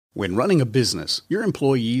When running a business, your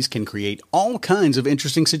employees can create all kinds of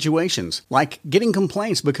interesting situations, like getting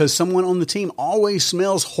complaints because someone on the team always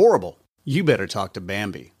smells horrible. You better talk to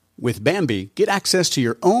Bambi. With Bambi, get access to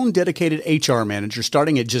your own dedicated HR manager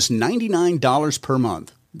starting at just $99 per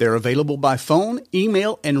month. They're available by phone,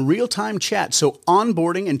 email, and real-time chat so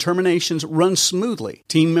onboarding and terminations run smoothly,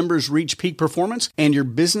 team members reach peak performance, and your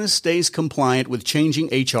business stays compliant with changing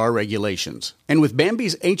HR regulations. And with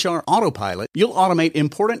Bambi's HR Autopilot, you'll automate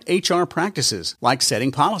important HR practices like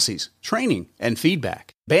setting policies, training, and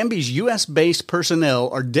feedback. Bambi's U.S.-based personnel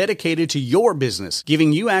are dedicated to your business,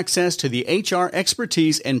 giving you access to the HR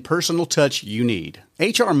expertise and personal touch you need.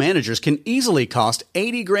 HR managers can easily cost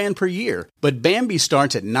 $80,000 per year, but Bambi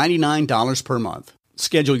starts at $99 per month.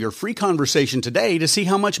 Schedule your free conversation today to see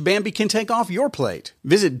how much Bambi can take off your plate.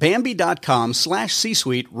 Visit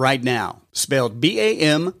Bambi.com/C-Suite right now. Spelled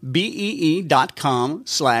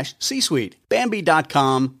BAMBEE.com/C-Suite.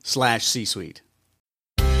 Bambi.com/C-Suite.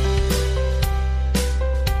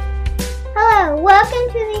 Hello, welcome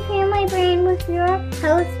to the Family Brain with your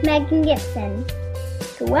host, Megan Gibson.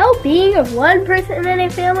 The well-being of one person in a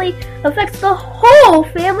family affects the whole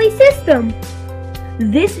family system.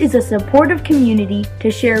 This is a supportive community to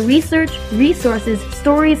share research, resources,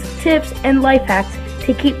 stories, tips, and life hacks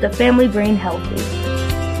to keep the family brain healthy.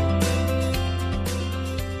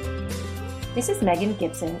 This is Megan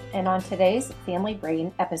Gibson, and on today's Family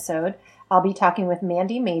Brain episode, I'll be talking with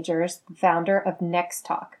Mandy Majors, founder of Next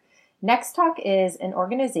Talk. Next Talk is an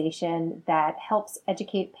organization that helps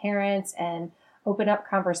educate parents and open up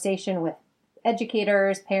conversation with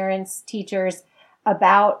educators, parents, teachers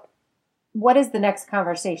about what is the next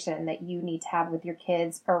conversation that you need to have with your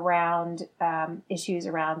kids around issues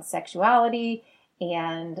around sexuality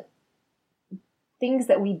and things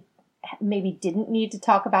that we maybe didn't need to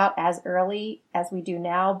talk about as early as we do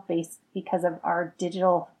now because of our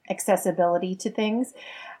digital accessibility to things.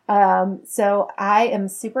 So I am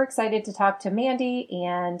super excited to talk to Mandy,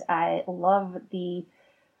 and I love the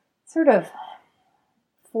sort of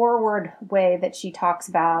forward way that she talks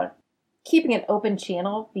about keeping an open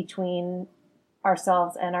channel between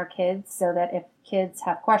ourselves and our kids so that if kids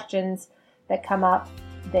have questions that come up,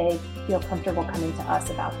 they feel comfortable coming to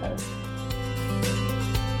us about those.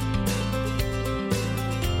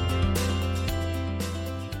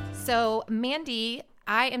 So, Mandy,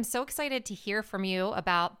 I am so excited to hear from you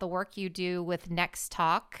about the work you do with Next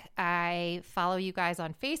Talk. I follow you guys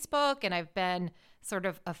on Facebook, and I've been sort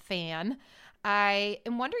of a fan. I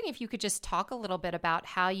am wondering if you could just talk a little bit about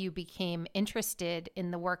how you became interested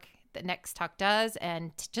in the work that Next Talk does,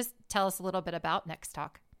 and just tell us a little bit about Next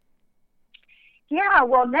Talk. Yeah,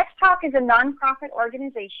 well, Next Talk is a nonprofit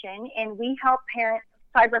organization, and we help parents,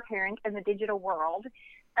 cyber parent in the digital world.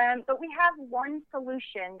 But we have one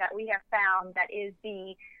solution that we have found that is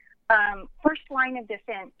the first line of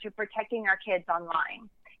defense to protecting our kids online.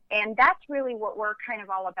 And that's really what we're kind of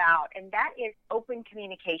all about, and that is open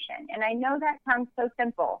communication. And I know that sounds so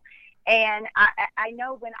simple. And I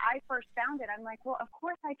know when I first found it, I'm like, well, of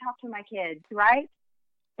course I talk to my kids, right?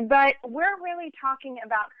 But we're really talking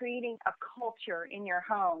about creating a culture in your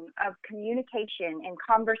home of communication and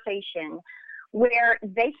conversation where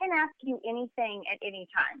they can ask you anything at any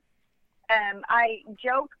time. I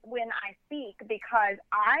joke when I speak because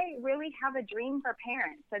I really have a dream for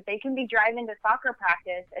parents that they can be driving to soccer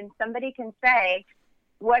practice and somebody can say,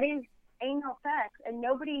 what is anal sex? And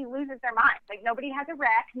nobody loses their mind. Like nobody has a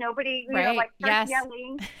wreck. Nobody, starts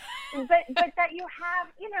yelling. But that you have,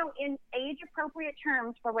 in age appropriate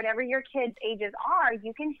terms for whatever your kids' ages are,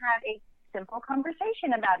 you can have a simple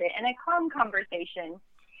conversation about it and a calm conversation.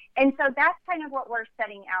 And so that's kind of what we're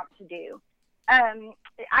setting out to do.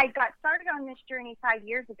 I got started on this journey 5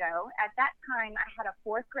 years ago. At that time, I had a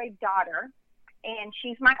fourth grade daughter, and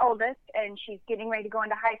she's my oldest, and she's getting ready to go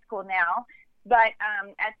into high school now. But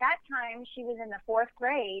at that time, she was in the fourth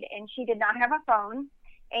grade, and she did not have a phone.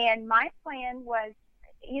 And my plan was,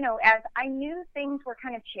 as I knew things were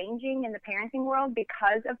kind of changing in the parenting world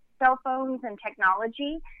because of cell phones and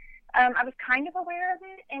technology, I was kind of aware of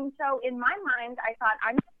it. And so in my mind, I thought,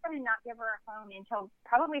 I'm just going to not give her a phone until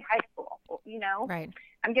probably high school, Right.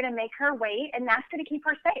 I'm going to make her wait, and that's going to keep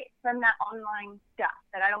her safe from that online stuff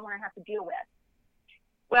that I don't want to have to deal with.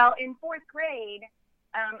 Well, in fourth grade,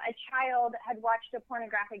 a child had watched a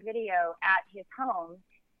pornographic video at his home,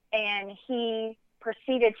 and he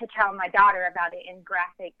proceeded to tell my daughter about it in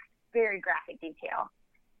very graphic detail.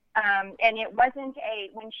 And it wasn't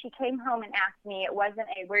when she came home and asked me, it wasn't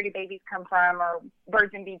where do babies come from or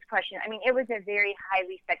birds and bees question. I mean, it was a very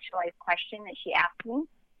highly sexualized question that she asked me.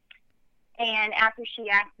 And after she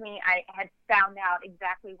asked me, I had found out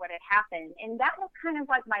exactly what had happened. And that was kind of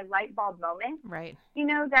like my light bulb moment. Right. You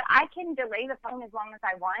know, that I can delay the phone as long as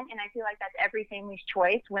I want. And I feel like that's every family's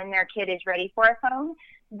choice when their kid is ready for a phone.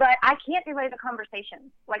 But I can't delay the conversation.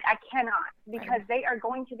 Like, I cannot, because they are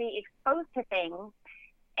going to be exposed to things.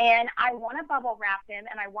 And I want to bubble wrap them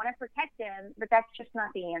and I want to protect them. But that's just not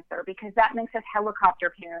the answer, because that makes us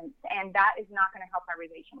helicopter parents. And that is not going to help our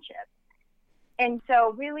relationship. And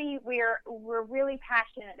so really, we're really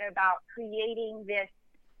passionate about creating this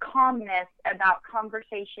calmness about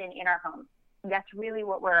conversation in our home. That's really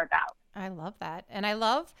what we're about. I love that. And I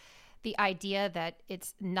love the idea that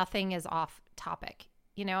nothing is off topic.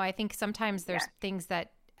 You know, I think sometimes there's things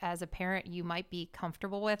that as a parent you might be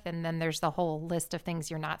comfortable with, and then there's the whole list of things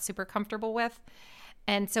you're not super comfortable with.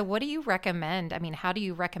 And so what do you recommend? I mean, how do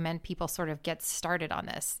you recommend people sort of get started on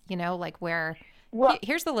this? You know, like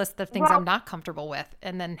here's the list of things I'm not comfortable with.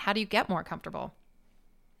 And then how do you get more comfortable?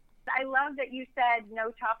 I love that you said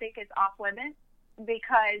no topic is off limits,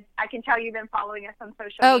 because I can tell you've been following us on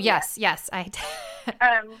social media. Oh, yes. Yeah,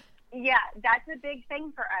 that's a big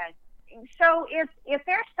thing for us. So if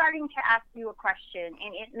they're starting to ask you a question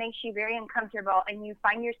and it makes you very uncomfortable and you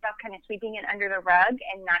find yourself kind of sweeping it under the rug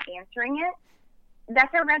and not answering it,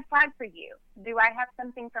 that's a red flag for you. Do I have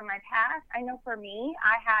something from my past? I know for me,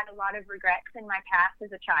 I had a lot of regrets in my past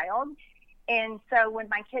as a child. And so when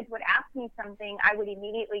my kids would ask me something, I would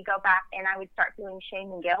immediately go back and I would start feeling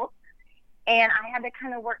shame and guilt. And I had to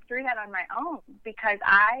kind of work through that on my own, because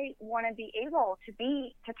I want to be able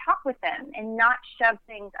to talk with them and not shove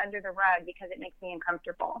things under the rug because it makes me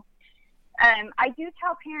uncomfortable. I do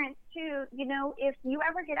tell parents too, you know, if you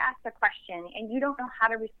ever get asked a question and you don't know how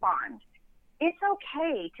to respond, it's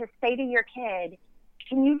okay to say to your kid,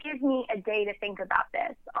 can you give me a day to think about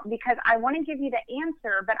this? Because I want to give you the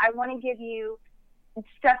answer, but I want to give you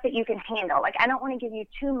stuff that you can handle. Like, I don't want to give you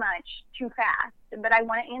too much too fast, but I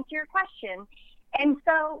want to answer your question. And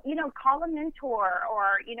so, you know, call a mentor,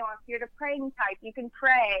 or, you know, if you're the praying type, you can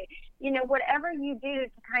pray, you know, whatever you do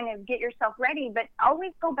to kind of get yourself ready, but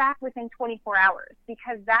always go back within 24 hours,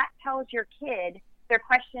 because that tells your kid their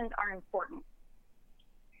questions are important.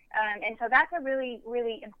 And so that's a really,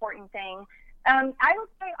 really important thing. I would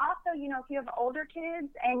say also, you know, if you have older kids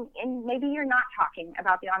and maybe you're not talking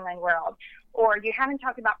about the online world, or you haven't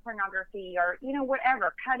talked about pornography, or, you know,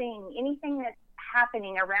 whatever, cutting, anything that's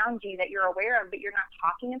happening around you that you're aware of, but you're not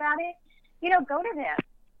talking about it, you know, go to them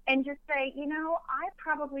and just say, you know, I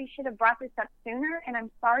probably should have brought this up sooner, and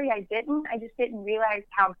I'm sorry I didn't. I just didn't realize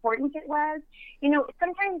how important it was. You know,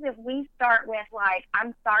 sometimes if we start with, like,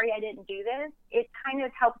 I'm sorry I didn't do this, it kind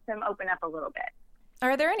of helps them open up a little bit.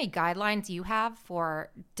 Are there any guidelines you have for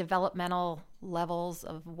developmental levels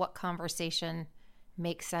of what conversation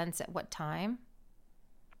makes sense at what time?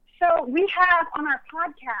 So we have on our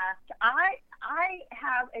podcast, I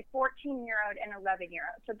have a 14-year-old and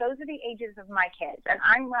 11-year-old. So those are the ages of my kids. And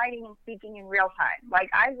I'm writing and speaking in real time. Like,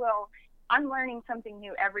 I'm learning something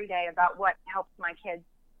new every day about what helps my kids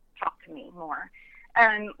talk to me more.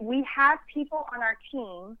 We have people on our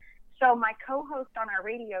team. So my co-host on our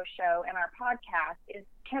radio show and our podcast is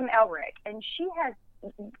Kim Elrick, and she has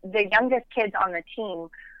the youngest kids on the team.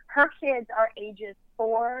 Her kids are ages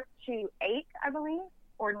 4 to 8, I believe,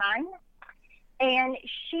 or 9. And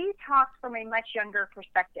she talks from a much younger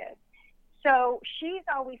perspective. So she's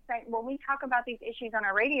always saying, when we talk about these issues on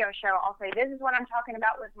our radio show, I'll say, this is what I'm talking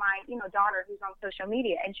about with my, you know, daughter who's on social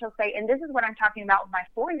media. And she'll say, and this is what I'm talking about with my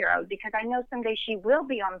 4-year-old, because I know someday she will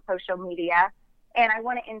be on social media. And I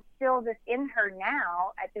want to instill this in her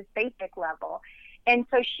now at this basic level. And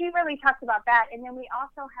so she really talks about that. And then we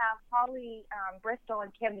also have Holly Bristol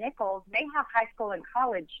and Kim Nichols. They have high school and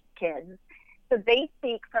college kids. So they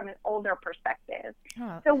speak from an older perspective.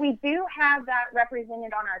 Oh. So we do have that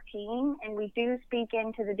represented on our team, and we do speak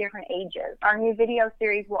into the different ages. Our new video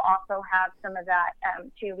series will also have some of that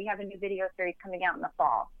too. We have a new video series coming out in the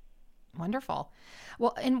fall. Wonderful.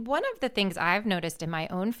 Well, and one of the things I've noticed in my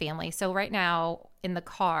own family, so right now in the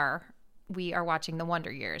car, we are watching The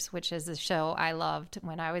Wonder Years, which is a show I loved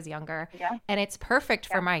when I was younger. Yeah. And it's perfect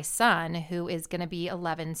for my son, who is going to be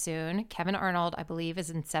 11 soon. Kevin Arnold, I believe, is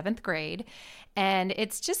in 7th grade. And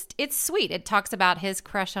it's sweet. It talks about his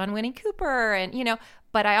crush on Winnie Cooper and, you know,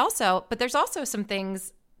 but there's also some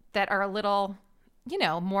things that are a little, you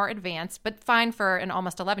know, more advanced, but fine for an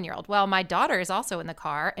almost 11-year-old. Well, my daughter is also in the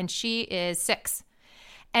car, and she is 6.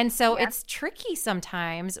 And so it's tricky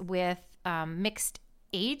sometimes with mixed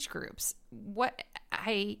age groups. What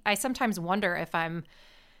I sometimes wonder if I'm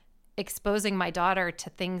exposing my daughter to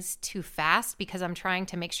things too fast because I'm trying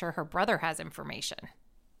to make sure her brother has information.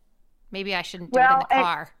 Maybe I shouldn't do it in the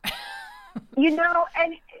car.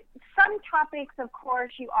 And some topics, of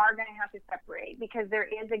course, you are going to have to separate because there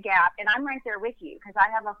is a gap. And I'm right there with you because I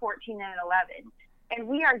have a 14 and an 11. And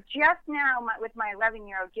we are just now with my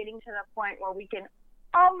 11-year-old getting to the point where we can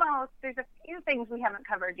almost, there's a few things we haven't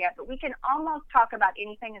covered yet, but we can almost talk about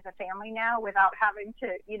anything as a family now without having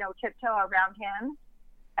to, tiptoe around him.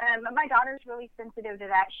 But my daughter's really sensitive to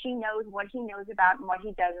that. She knows what he knows about and what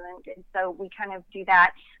he doesn't. And so we kind of do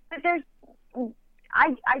that. But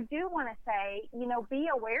I do want to say, be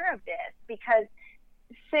aware of this because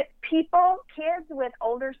kids with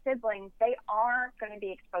older siblings, they are going to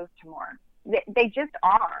be exposed to more. They just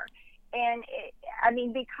are. And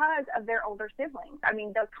because of their older siblings,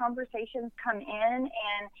 those conversations come in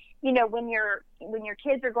and, when your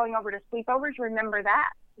kids are going over to sleepovers, remember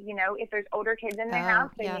that, if there's older kids in the house,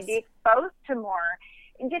 they need to be exposed to more.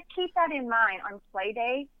 And just keep that in mind on play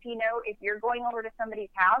dates. If you're going over to somebody's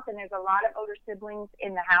house and there's a lot of older siblings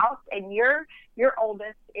in the house and your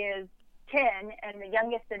oldest is 10 and the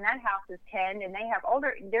youngest in that house is 10 and they have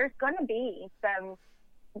older, there's going to be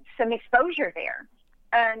some exposure there.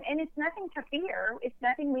 And it's nothing to fear. It's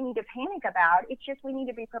nothing we need to panic about. It's just we need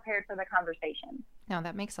to be prepared for the conversation. No,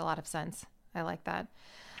 that makes a lot of sense. I like that.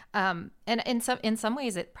 And in some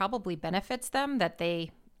ways, it probably benefits them that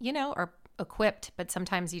they, are equipped. But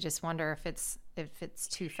sometimes you just wonder if it's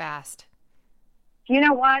too fast. You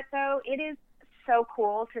know what, though? It is so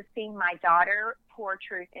cool to see my daughter pour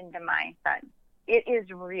truth into my son. It is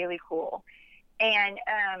really cool. And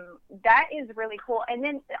that is really cool. And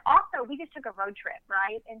then also, we just took a road trip,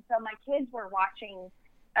 right? And so my kids were watching,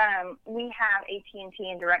 we have AT&T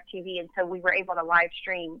and DirecTV, and so we were able to live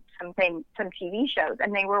stream some TV shows,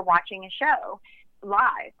 and they were watching a show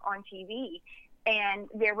live on TV. And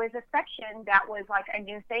there was a section that was like a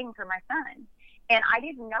new thing for my son. And I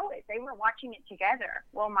didn't know it. They were watching it together.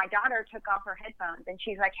 Well, my daughter took off her headphones, and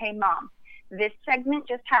she's like, "Hey, Mom, this segment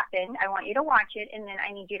just happened. I want you to watch it, and then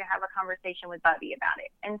I need you to have a conversation with Bubby about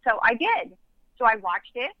it." And so I did. So I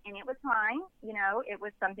watched it, and it was fine. It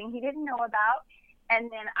was something he didn't know about. And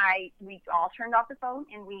then we all turned off the phone,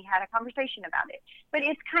 and we had a conversation about it. But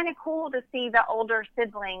it's kind of cool to see the older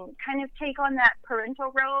sibling kind of take on that parental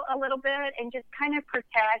role a little bit and just kind of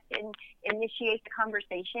protect and initiate the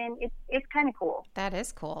conversation. It's kind of cool. That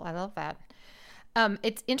is cool. I love that.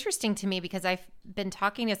 It's interesting to me because I've been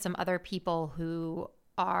talking to some other people who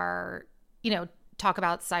are, talk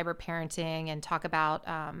about cyber parenting and talk about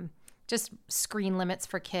just screen limits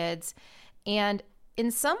for kids. And in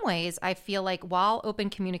some ways, I feel like while open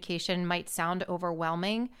communication might sound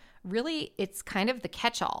overwhelming, really it's kind of the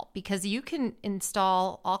catch-all because you can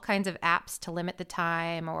install all kinds of apps to limit the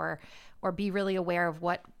time or be really aware of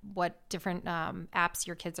what different apps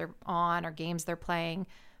your kids are on or games they're playing.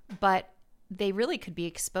 But they really could be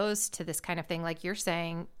exposed to this kind of thing, like you're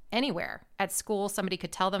saying, anywhere. At school, somebody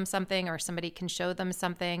could tell them something or somebody can show them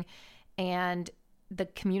something. And the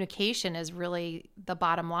communication is really the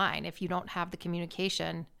bottom line. If you don't have the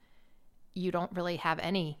communication, you don't really have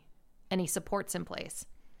any supports in place.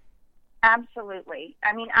 Absolutely.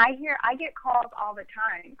 I get calls all the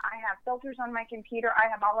time. I have filters on my computer. I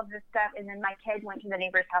have all of this stuff. And then my kid went to the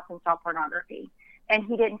neighbor's house and saw pornography. And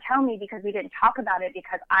he didn't tell me because we didn't talk about it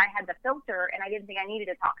because I had the filter and I didn't think I needed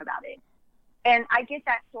to talk about it. And I get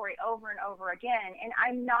that story over and over again. And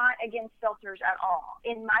I'm not against filters at all.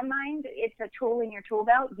 In my mind, it's a tool in your tool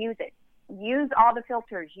belt. Use it. Use all the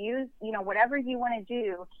filters. Use, whatever you want to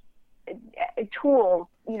do, tools,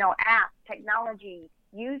 apps, technology.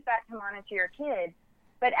 Use that to monitor your kids.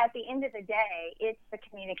 But at the end of the day, it's the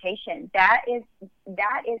communication. That is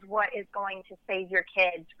what is going to save your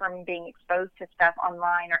kids from being exposed to stuff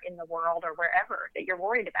online or in the world or wherever that you're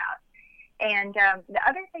worried about. And the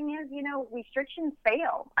other thing is, restrictions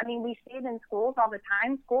fail. We see it in schools all the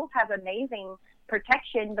time. Schools have amazing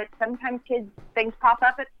protection, but sometimes things pop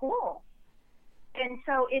up at school. And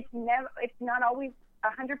so it's not always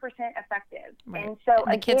 100% effective. Right. And so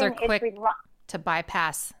the kids are quick to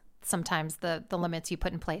bypass sometimes the limits you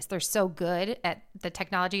put in place. They're so good at the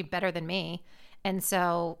technology, better than me. And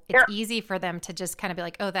so it's easy for them to just kind of be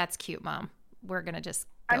like, "Oh, that's cute, Mom. We're going to just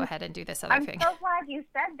go ahead and do this other thing." I'm so glad you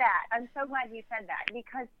said that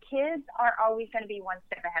because kids are always going to be one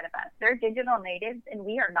step ahead of us. They're digital natives and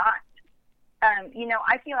we are not.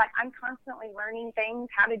 I feel like I'm constantly learning things,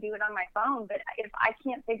 how to do it on my phone, but if I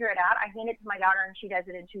can't figure it out, I hand it to my daughter and she does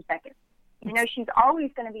it in 2 seconds. She's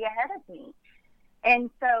always going to be ahead of me.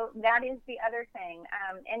 And so that is the other thing.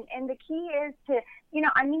 And the key is to,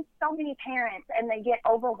 I meet so many parents and they get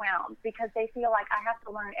overwhelmed because they feel like I have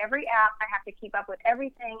to learn every app. I have to keep up with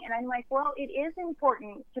everything. And I'm like, well, it is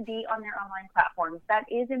important to be on their online platforms. That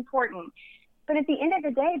is important. But at the end of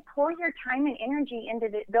the day, pour your time and energy into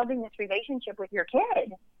building this relationship with your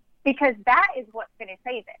kid, because that is what's going to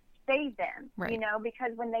save them, right.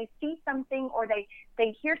 because when they see something or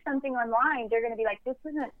they hear something online, they're going to be like, this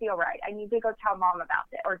doesn't feel right. I need to go tell mom about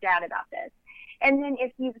this or dad about this. And then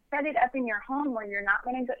if you've set it up in your home where you're not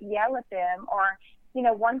going to yell at them, or,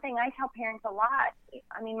 one thing I tell parents a lot,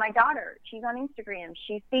 my daughter, she's on Instagram.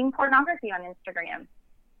 She's seeing pornography on Instagram.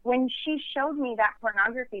 When she showed me that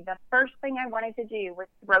pornography, the first thing I wanted to do was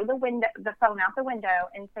throw the phone out the window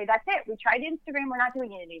and say, that's it. We tried Instagram. We're not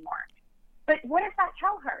doing it anymore. But what does that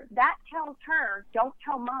tell her? That tells her, don't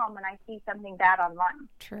tell mom when I see something bad online.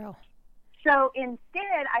 True. So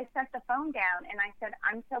instead, I set the phone down and I said,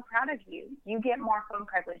 I'm so proud of you. You get more phone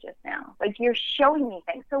privileges now. Like, you're showing me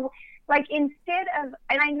things. So, like, instead of,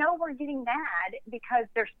 and I know we're getting mad because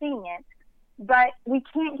they're seeing it, but we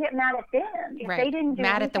can't get mad at them. If right. They didn't do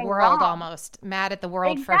mad at the anything world wrong. Almost. Mad at the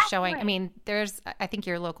world Exactly. for showing. I think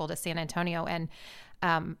you're local to San Antonio,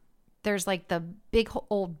 and there's like the big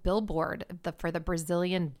old billboard for the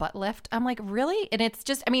Brazilian butt lift. I'm like, really? And it's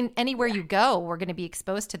just, anywhere you go, we're going to be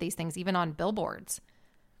exposed to these things, even on billboards.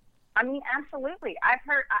 Absolutely. I've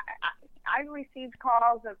heard, I've received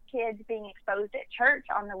calls of kids being exposed at church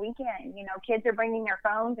on the weekend. Kids are bringing their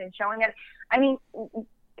phones and showing it.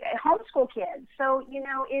 Homeschool kids. So,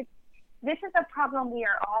 this is a problem we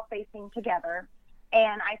are all facing together.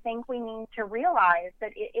 And I think we need to realize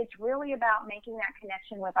that it's really about making that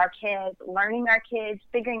connection with our kids, learning our kids,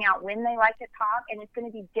 figuring out when they like to talk, and it's going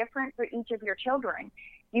to be different for each of your children.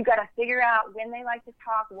 You got to figure out when they like to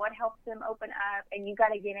talk, what helps them open up, and you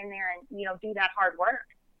got to get in there and, do that hard work.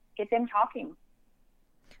 Get them talking.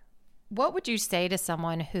 What would you say to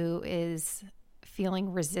someone who is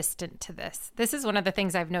feeling resistant to this? This is one of the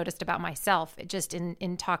things I've noticed about myself, just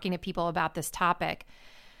in talking to people about this topic.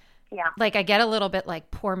 Yeah. Like, I get a little bit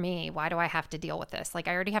like, poor me. Why do I have to deal with this? Like,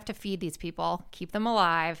 I already have to feed these people, keep them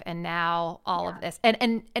alive, and now all of this.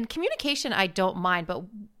 And communication, I don't mind, but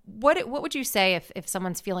what would you say if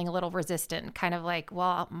someone's feeling a little resistant, kind of like,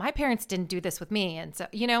 well, my parents didn't do this with me, and so,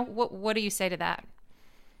 what do you say to that?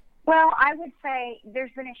 Well, I would say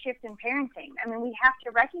there's been a shift in parenting. We have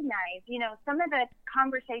to recognize, some of the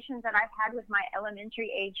conversations that I've had with my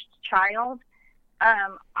elementary-aged child,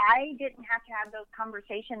 I didn't have to have those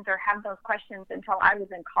conversations or have those questions until I was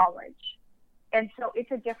in college. And so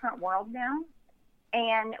it's a different world now.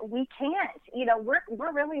 And we can't,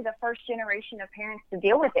 we're really the first generation of parents to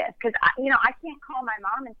deal with this. Because, I can't call my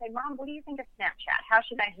mom and say, Mom, what do you think of Snapchat? How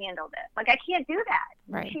should I handle this? Like, I can't do that.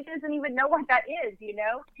 Right. She doesn't even know what that is,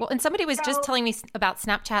 Well, and somebody was just telling me about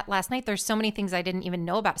Snapchat last night. There's so many things I didn't even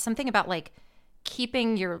know about. Something about, like,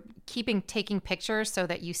 taking pictures so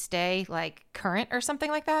that you stay, like, current or something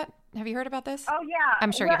like that. Have you heard about this? Oh, yeah.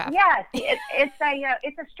 I'm sure you have. Yes.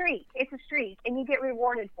 It's a streak. It's a streak, and you get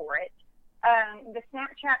rewarded for it. The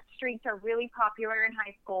Snapchat streaks are really popular in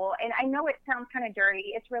high school, and I know it sounds kind of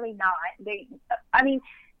dirty. It's really not.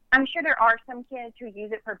 I'm sure there are some kids who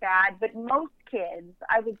use it for bad, but most kids,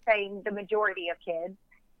 I would say the majority of kids,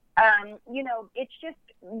 it's just,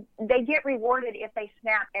 they get rewarded if they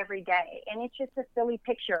snap every day, and it's just a silly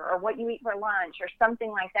picture or what you eat for lunch or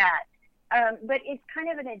something like that. But it's kind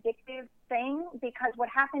of an addictive thing, because what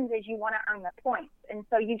happens is you want to earn the points, and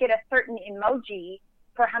so you get a certain emoji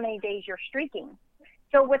for how many days you're streaking.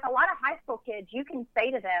 So with a lot of high school kids, you can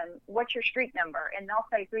say to them, what's your streak number? And they'll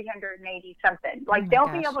say 380 something. Like, they'll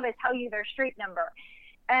be able to tell you their streak number.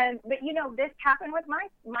 But this happened with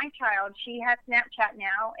my child. She has Snapchat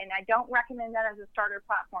now, and I don't recommend that as a starter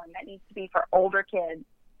platform. That needs to be for older kids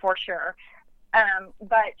for sure.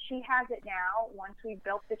 But she has it now once we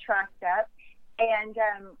built the trust up. And,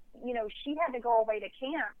 she had to go away to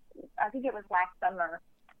camp. I think it was last summer.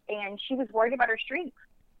 And she was worried about her streaks.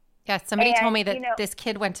 Yeah, somebody told me that this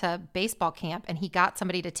kid went to baseball camp and he got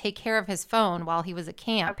somebody to take care of his phone while he was at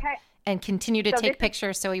camp and continue to take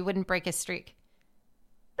pictures so he wouldn't break his streak.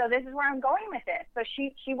 So this is where I'm going with this. So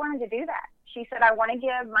she wanted to do that. She said, I want to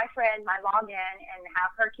give my friend my login and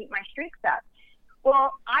have her keep my streaks up.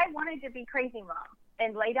 Well, I wanted to be crazy mom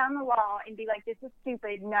and lay down the law and be like, this is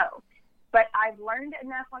stupid. No. But I've learned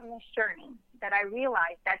enough on this journey that I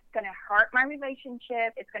realized that's going to hurt my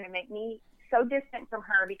relationship. It's going to make me so distant from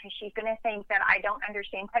her because she's going to think that I don't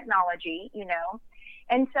understand technology,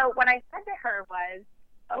 And so what I said to her was,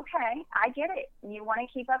 okay, I get it. You want to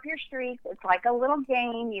keep up your streaks. It's like a little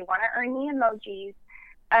game. You want to earn the emojis.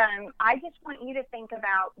 I just want you to think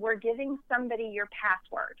about, we're giving somebody your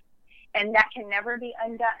password, and that can never be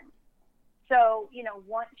undone. So,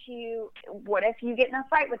 what if you get in a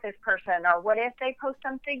fight with this person, or what if they post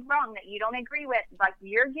something wrong that you don't agree with? Like,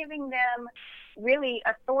 you're giving them really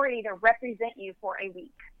authority to represent you for a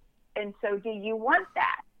week. And so do you want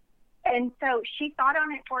that? And so she thought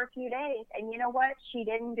on it for a few days, and you know what? She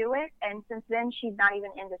didn't do it. And since then, she's not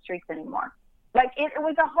even in the streets anymore. Like, it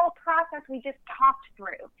was a whole process we just talked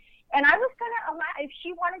through. And I was going to allow, if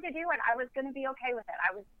she wanted to do it, I was going to be okay with it.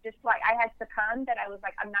 I was just like, I had succumbed, that I was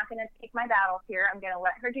like, I'm not going to take my battles here. I'm going to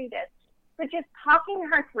let her do this. But just talking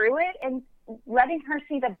her through it and letting her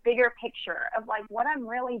see the bigger picture of like what I'm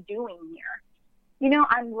really doing here.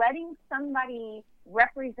 I'm letting somebody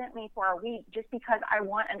represent me for a week just because I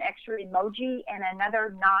want an extra emoji and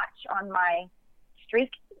another notch on my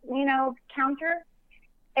streak, counter.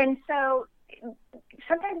 And so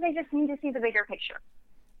sometimes they just need to see the bigger picture.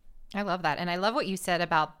 I love that. And I love what you said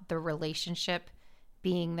about the relationship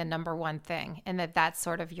being the number one thing, and that's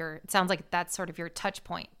sort of it sounds like that's sort of your touch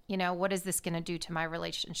point. What is this going to do to my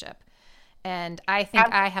relationship? And I think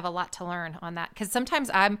I have a lot to learn on that, because sometimes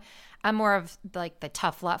I'm more of like the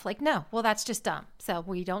tough love, like, no, well, that's just dumb. So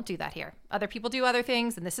we don't do that here. Other people do other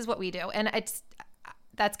things, and this is what we do. And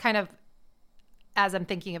that's kind of, as I'm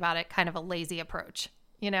thinking about it, kind of a lazy approach.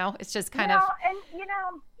 It's just kind of. And,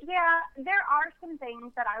 yeah, there are some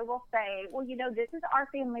things that I will say, well, this is our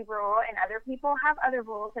family rule, and other people have other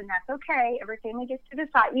rules, and that's okay. Every family gets to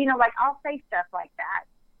decide. Like, I'll say stuff like that.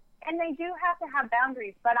 And they do have to have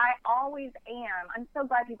boundaries, but I always am. I'm so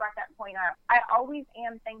glad you brought that point up. I always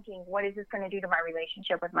am thinking, what is this going to do to my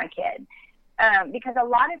relationship with my kid? Because a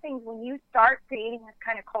lot of things, when you start creating this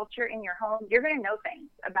kind of culture in your home, you're going to know things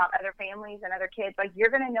about other families and other kids. Like, you're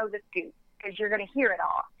going to know the scoop, because you're going to hear it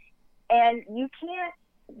all. And you can't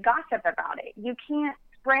gossip about it. You can't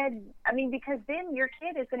spread, because then your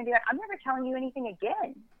kid is going to be like, I'm never telling you anything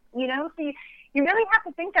again. So you really have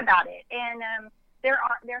to think about it. And there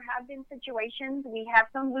have been situations, we have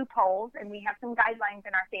some loopholes, and we have some guidelines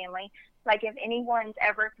in our family. Like, if anyone's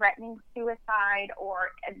ever threatening suicide,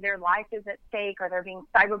 or their life is at stake, or they're being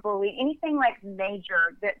cyberbullied, anything like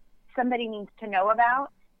major that somebody needs to know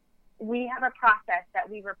about, we have a process that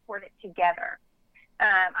we report it together.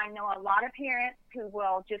 I know a lot of parents who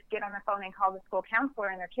will just get on the phone and call the school counselor,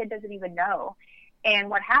 and their kid doesn't even know. And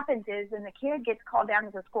what happens is, then the kid gets called down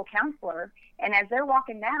to the school counselor, and as they're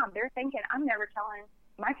walking down, they're thinking, I'm never telling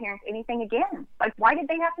my parents anything again. Like, why did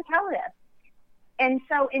they have to tell this? And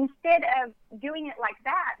so instead of doing it like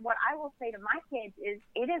that, what I will say to my kids is,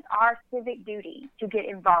 it is our civic duty to get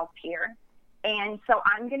involved here. And so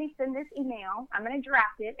I'm going to send this email. I'm going to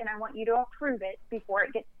draft it, and I want you to approve it before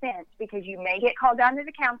it gets sent, because you may get called down to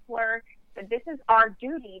the counselor. But this is our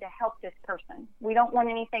duty to help this person. We don't want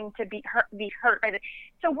anything to be hurt by this.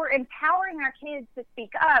 So we're empowering our kids to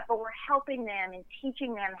speak up, but we're helping them and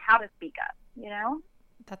teaching them how to speak up,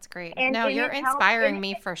 That's great. And no, you're inspiring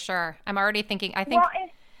me for sure. I'm already thinking, I think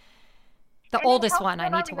the oldest one I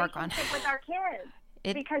need to work on. With our kids,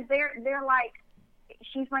 because they're like,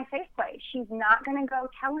 she's my safe place. She's not going to go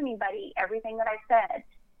tell anybody everything that I said.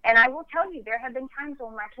 And I will tell you, there have been times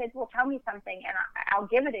when my kids will tell me something, and I'll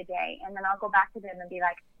give it a day, and then I'll go back to them and be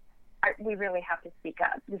like, we really have to speak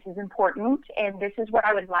up. This is important, and this is what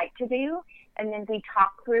I would like to do. And then we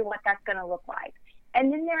talk through what that's going to look like.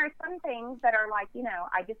 And then there are some things that are like,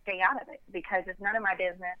 I just stay out of it because it's none of my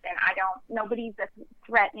business, and nobody's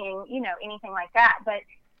threatening, anything like that. But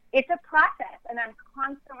it's a process, and I'm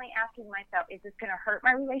constantly asking myself, is this going to hurt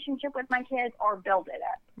my relationship with my kids or build it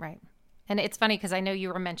up? Right. And it's funny because I know you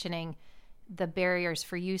were mentioning the barriers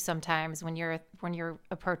for you sometimes when you're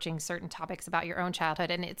approaching certain topics about your own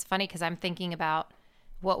childhood. And it's funny because I'm thinking about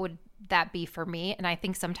what would that be for me. And I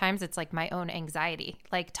think sometimes it's like my own anxiety.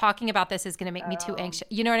 Like, talking about this is going to make me too anxious.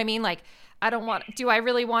 You know what I mean? Like, do I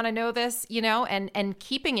really want to know this? And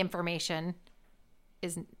keeping information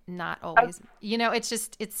is not always, it's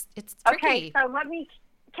just, it's tricky. Okay. So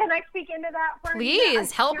can I speak into that for you?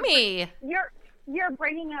 Please help me. You're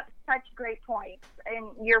bringing up such great points, and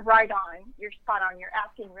you're right on. You're spot on. You're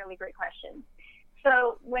asking really great questions.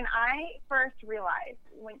 So when I first realized,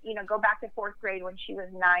 go back to fourth grade when she was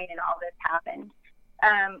 9 and all this happened,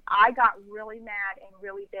 I got really mad and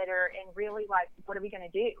really bitter and really like, what are we going to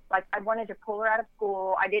do? Like, I wanted to pull her out of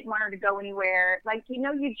school. I didn't want her to go anywhere. Like,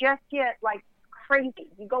 you just get like crazy.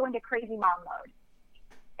 You go into crazy mom mode.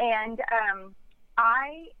 And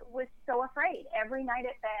I was so afraid. Every night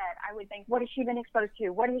at bed, I would think, what has she been exposed to?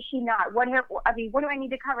 What is she not? What do I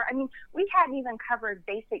need to cover? I mean, we hadn't even covered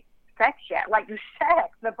basic sex yet, like sex,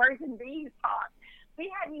 the birds and bees talk.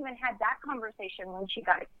 We hadn't even had that conversation when she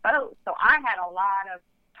got exposed. So I had a lot of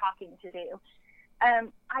talking to do.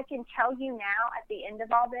 I can tell you now, at the end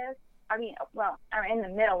of all this, well, I'm in the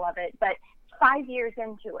middle of it, but 5 years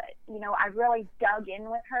into it, I really dug in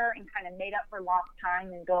with her and kind of made up for lost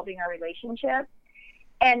time in building our relationship.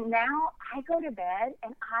 And now I go to bed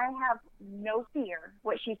and I have no fear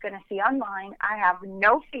what she's going to see online. I have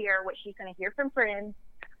no fear what she's going to hear from friends.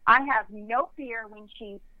 I have no fear when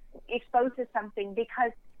she's exposed to something,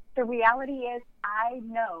 because the reality is I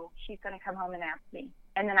know she's going to come home and ask me,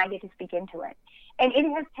 and then I get to speak into it. And it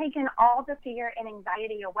has taken all the fear and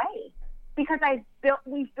anxiety away, because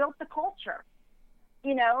we've built the culture,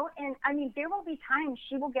 and I mean, there will be times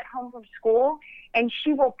she will get home from school and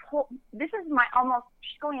she will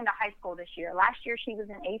she's going into high school this year. Last year she was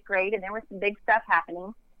in 8th grade and there was some big stuff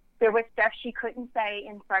happening. There was stuff she couldn't say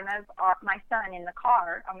in front of my son in the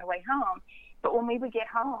car on the way home. But when we would get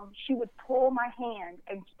home, she would pull my hand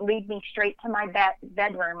and lead me straight to my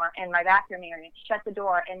bedroom or in my bathroom area, shut the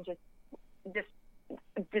door, and just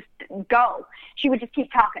go. She would just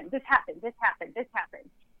keep talking. This happened.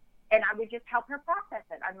 And I would just help her process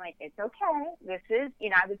it. I'm like, it's okay. This is,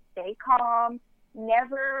 I would stay calm.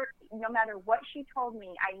 Never, no matter what she told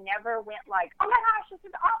me, I never went like, oh my gosh, this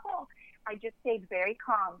is awful. I just stayed very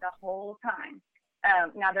calm the whole time.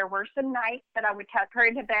 Now, there were some nights that I would tuck her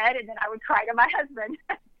into bed and then I would cry to my husband.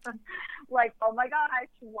 Like, oh my gosh,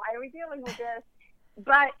 why are we dealing with this?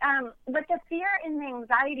 But the fear and the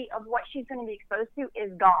anxiety of what she's going to be exposed to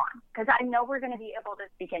is gone, because I know we're going to be able to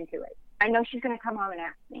speak into it. I know she's going to come home and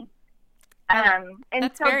ask me. And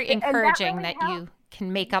that's so, very encouraging really that you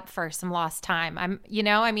can make up for some lost time.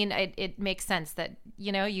 It makes sense that,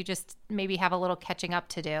 you just maybe have a little catching up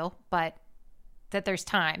to do, but that there's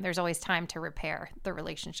time. There's always time to repair the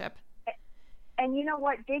relationship. And you know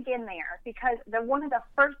what? Dig in there, because one of the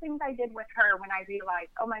first things I did with her when I realized,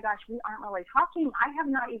 oh my gosh, we aren't really talking. I have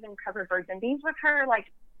not even covered birds and bees with her.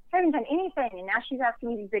 Like, I haven't done anything. And now she's asking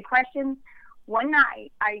me these big questions. One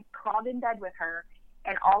night I crawled in bed with her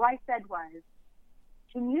and all I said was,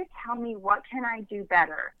 can you tell me what can I do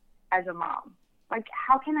better as a mom? Like,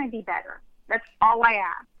 how can I be better? That's all I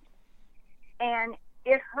asked. And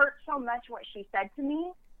it hurt so much what she said to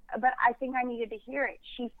me, but I think I needed to hear it.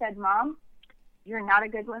 She said, Mom, you're not a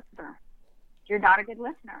good listener. You're not a good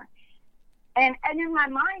listener. And in my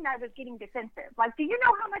mind, I was getting defensive. Like, do you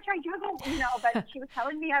know how much I juggle? But she was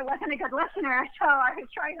telling me I wasn't a good listener, so I was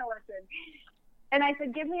trying to listen. And I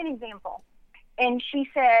said, give me an example. And she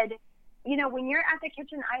said, when you're at the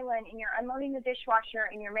kitchen island and you're unloading the dishwasher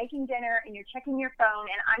and you're making dinner and you're checking your phone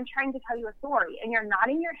and I'm trying to tell you a story and you're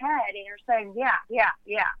nodding your head and you're saying, yeah,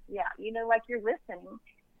 like you're listening.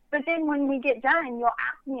 But then when we get done, you'll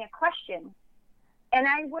ask me a question. And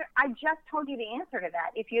I just told you the answer to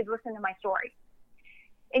that if you had listened to my story.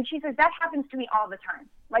 And she says, that happens to me all the time.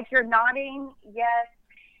 Like, you're nodding, yes.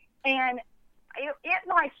 And it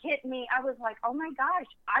like hit me. I was like, oh my gosh,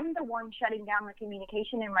 I'm the one shutting down the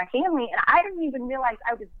communication in my family. And I didn't even realize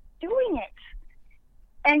I was doing it.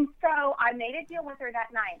 And so I made a deal with her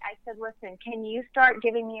that night. I said, listen, can you start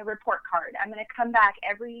giving me a report card? I'm going to come back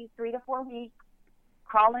every 3 to 4 weeks,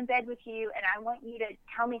 crawl in bed with you, and I want you to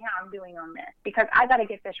tell me how I'm doing on this, because I got to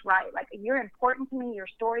get this right. Like, you're important to me. Your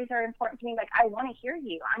stories are important to me. Like, I want to hear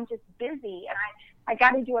you. I'm just busy, and I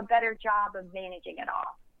got to do a better job of managing it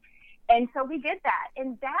all. And so we did that.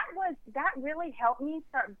 And that really helped me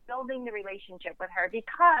start building the relationship with her,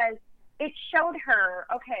 because it showed her,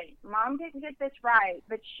 okay, Mom didn't get this right,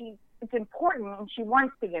 but it's important and she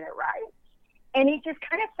wants to get it right. And it just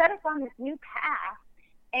kind of set us on this new path.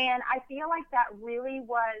 And I feel like that really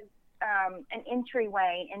was an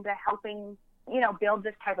entryway into helping, build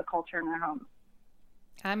this type of culture in our home.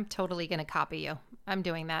 I'm totally going to copy you. I'm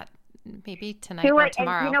doing that maybe tonight Do or it,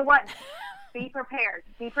 tomorrow. And you know what? Be prepared.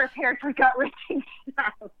 Be prepared for gut-wrenching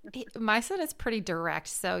stuff. My son is pretty direct,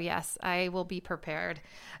 so yes, I will be prepared.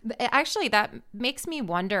 Actually, that makes me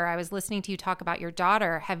wonder. I was listening to you talk about your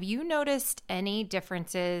daughter. Have you noticed any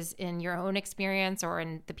differences in your own experience or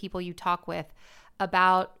in the people you talk with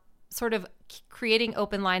about sort of creating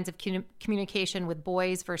open lines of communication with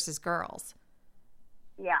boys versus girls?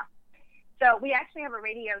 Yeah. So we actually have a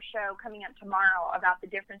radio show coming up tomorrow about the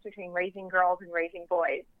difference between raising girls and raising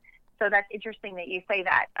boys. So that's interesting that you say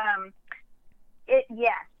that.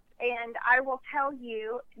 Yes. And I will tell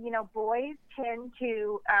you, boys tend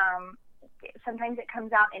to, sometimes it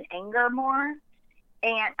comes out in anger more.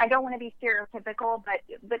 And I don't want to be stereotypical,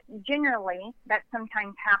 but generally that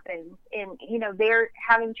sometimes happens. And, they're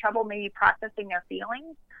having trouble maybe processing their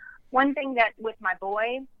feelings. One thing that with my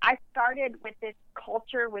boy, I started with this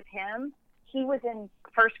culture with him. He was in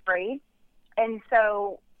first grade. And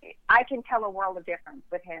so I can tell a world of difference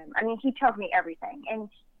with him. I mean, he tells me everything. And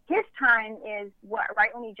his time is right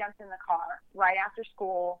when he jumps in the car, right after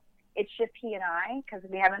school, It's just he and I, because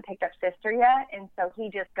we haven't picked up sister yet. And so he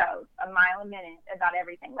just goes a mile a minute about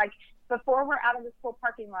everything. Like, before we're out of the school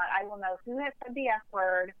parking lot, I will know who has said the F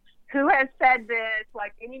word, who has said this,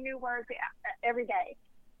 like any new words every day.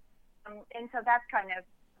 And so that's kind of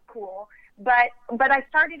cool. But I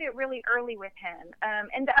started it really early with him.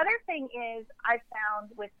 And the other thing is, I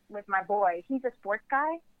found with my boy, he's a sports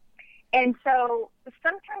guy. And so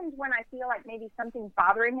sometimes when I feel like maybe something's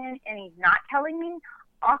bothering him and he's not telling me,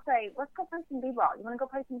 I'll say, let's go play some b-ball. You want to go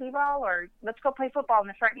play some b-ball? Or let's go play football in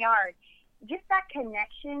the front yard. Just that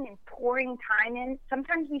connection and pouring time in.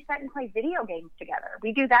 Sometimes we sit and play video games together.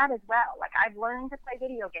 We do that as well. Like, I've learned to play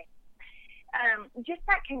video games. Just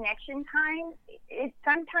that connection time,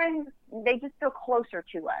 sometimes they just feel closer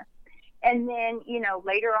to us. And then,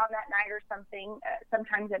 later on that night or something,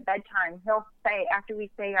 sometimes at bedtime, he'll say, after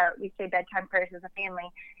we say bedtime prayers as a family,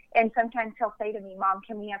 and sometimes he'll say to me, Mom,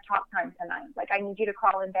 can we have talk time tonight? Like, I need you to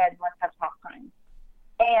crawl in bed and let's have talk time.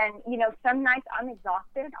 And, some nights I'm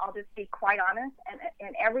exhausted. I'll just be quite honest.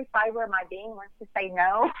 And every fiber of my being wants to say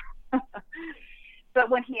no. But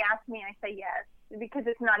when he asks me, I say yes, because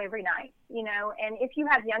it's not every night, And if you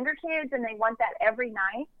have younger kids and they want that every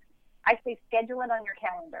night, I say schedule it on your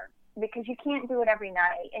calendar, because you can't do it every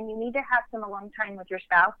night. And you need to have some alone time with your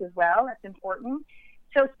spouse as well. That's important.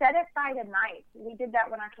 So set aside a night. We did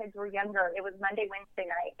that when our kids were younger. It was Monday, Wednesday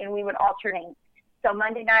night, and we would alternate. So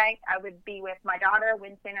Monday night, I would be with my daughter.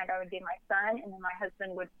 Wednesday night, I would be my son, and then my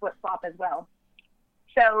husband would flip-flop as well.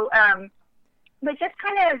 So, but just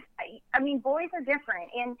kind of, boys are different.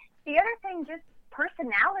 And the other thing, just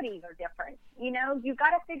personalities are different. You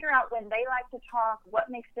got to figure out when they like to talk, what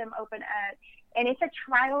makes them open up. And it's a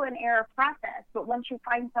trial and error process. But once you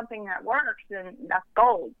find something that works, then that's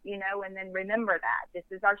gold, and then remember that. This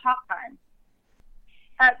is our talk time.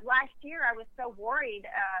 Last year, I was so worried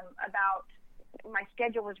about, my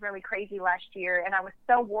schedule was really crazy last year, and I was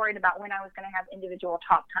so worried about when I was going to have individual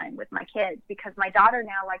talk time with my kids, because my daughter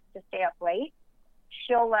now likes to stay up late.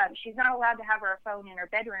 She's not allowed to have her phone in her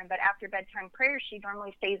bedroom, but after bedtime prayers, she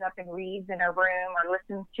normally stays up and reads in her room or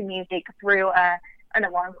listens to music through an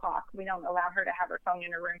alarm clock. We don't allow her to have her phone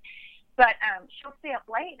in her room. But she'll stay up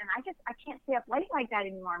late, and I can't stay up late like that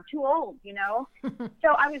anymore. I'm too old, So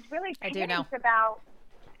I was really panicked about,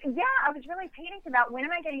 I was really panicked about, when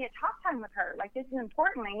am I going to get talk time with her? Like, this is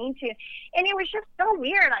important. I need to. And it was just so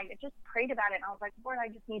weird. I just prayed about it, and I was like, Lord, I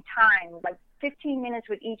just need time, like 15 minutes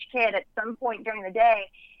with each kid at some point during the day.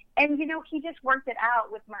 And, he just worked it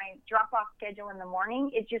out with my drop-off schedule in the morning.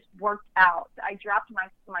 It just worked out. I dropped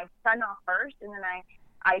my son off first, and then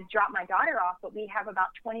I dropped my daughter off, but we have about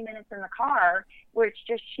 20 minutes in the car where it's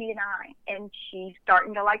just she and I, and she's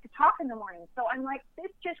starting to like to talk in the morning. So I'm like,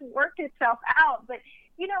 this just worked itself out. But,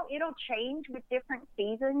 it'll change with different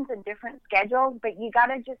seasons and different schedules, but you got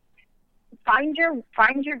to just find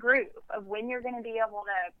your group of when you're going to be able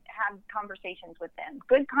to have conversations with them.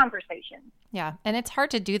 Good conversations. Yeah. And it's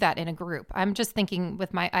hard to do that in a group. I'm just thinking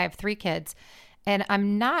I have 3 kids, and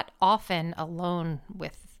I'm not often alone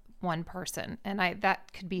with one person. And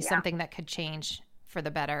that could be something that could change for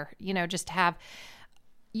the better, just have,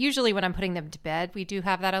 usually when I'm putting them to bed, we do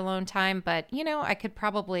have that alone time, but I could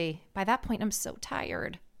probably, by that point, I'm so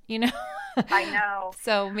tired, I know.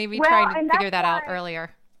 So maybe trying to figure that out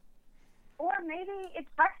earlier. Or maybe it's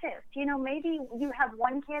breakfast. Maybe you have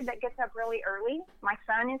one kid that gets up really early. My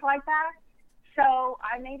son is like that. So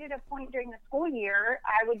I made it a point during the school year,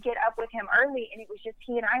 I would get up with him early, and it was just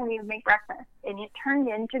he and I, and we would make breakfast. And it turned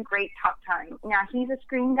into great talk time. Now, he's a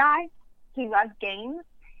screen guy. He loves games.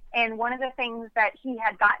 And one of the things that he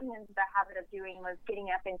had gotten into the habit of doing was getting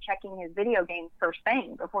up and checking his video games first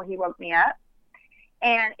thing before he woke me up.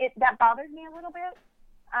 And that bothered me a little bit.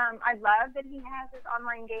 I love that he has his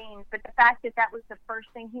online games, but the fact that was the first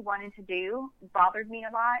thing he wanted to do bothered me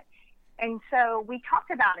a lot. And so we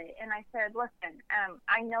talked about it, and I said, listen,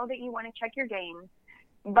 I know that you want to check your games,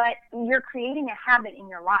 but you're creating a habit in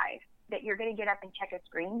your life that you're going to get up and check a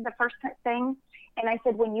screen the first thing. And I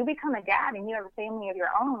said, when you become a dad and you have a family of your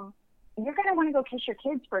own, you're going to want to go kiss your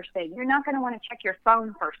kids first thing. You're not going to want to check your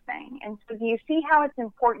phone first thing. And so do you see how it's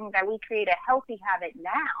important that we create a healthy habit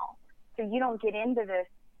now, so you don't get into this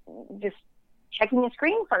just checking the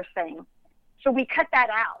screen first thing? So we cut that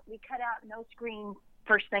out. We cut out no screen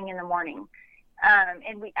first thing in the morning.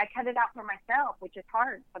 And I cut it out for myself, which is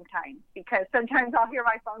hard sometimes, because sometimes I'll hear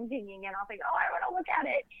my phone dinging and I'll think, I want to look at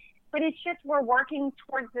it. But it's just, we're working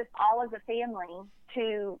towards this all as a family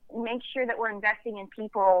to make sure that we're investing in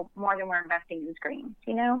people more than we're investing in screens,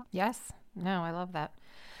 Yes. No, I love that.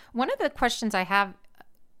 One of the questions I have,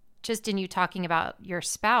 just in you talking about your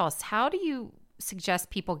spouse, how do you suggest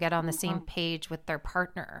people get on the same page with their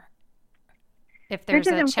partner if there's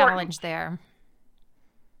a challenge there.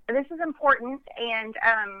 This is important, and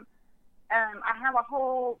I have a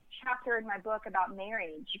whole chapter in my book about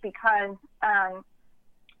marriage because,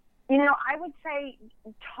 I would say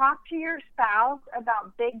talk to your spouse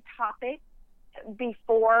about big topics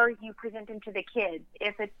before you present them to the kids,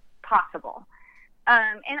 if it's possible.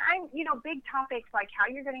 Big topics like how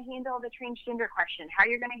you're going to handle the transgender question, how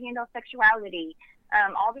you're going to handle sexuality,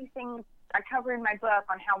 all these things I cover in my book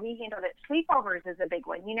on how we handle it. Sleepovers is a big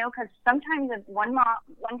one, because sometimes one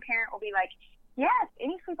parent will be like, yes,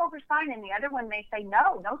 any sleepover's fine, and the other one may say,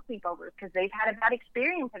 no sleepovers, because they've had a bad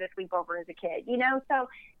experience at a sleepover as a kid, so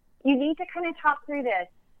you need to kind of talk through this.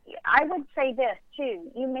 I would say this,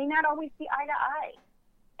 too. You may not always see eye to eye,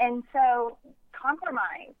 and so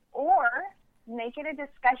compromise or make it a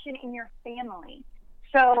discussion in your family.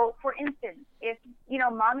 So, for instance, if,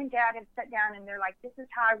 mom and dad have sat down and they're like, this is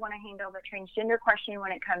how I want to handle the transgender question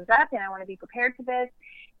when it comes up, and I want to be prepared for this,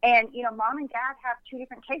 and, mom and dad have two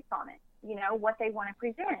different takes on it, what they want to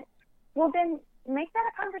present. Well, then make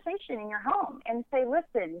that a conversation in your home and say,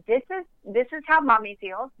 listen, this is how mommy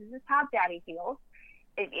feels. This is how daddy feels.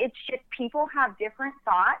 It's just people have different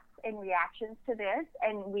thoughts and reactions to this,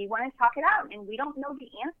 and we want to talk it out, and we don't know the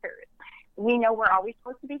answers. We know we're always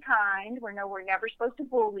supposed to be kind. We know we're never supposed to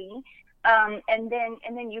bully. And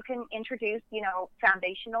then you can introduce,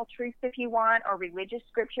 foundational truths if you want, or religious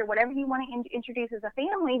scripture, whatever you want to introduce as a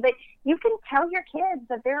family. But you can tell your kids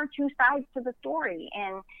that there are two sides to the story,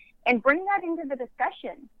 and bring that into the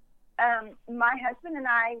discussion. My husband and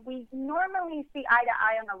I, we normally see eye to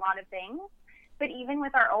eye on a lot of things. But even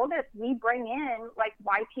with our oldest, we bring in like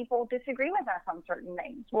why people disagree with us on certain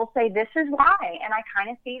things. We'll say, this is why, and I kind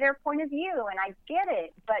of see their point of view, and I get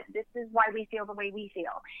it, but this is why we feel the way we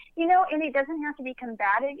feel. And it doesn't have to be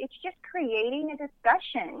combative. It's just creating a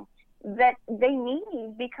discussion that they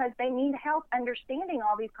need because they need help understanding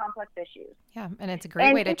all these complex issues. Yeah, and it's a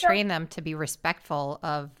great way to train them to be respectful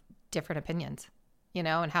of different opinions,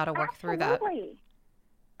 and how to work through that. Absolutely.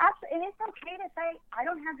 And it's okay to say, I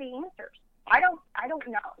don't have the answers. I don't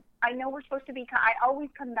know. I know we're supposed to be, I always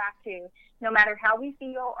come back to, no matter how we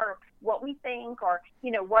feel or what we think or,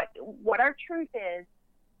 what our truth is,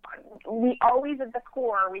 we always at the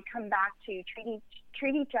core, we come back to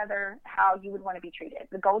treat each other how you would want to be treated.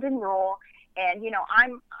 The golden rule. And,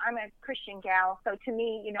 I'm a Christian gal. So to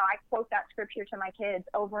me, I quote that scripture to my kids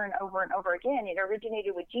over and over and over again. It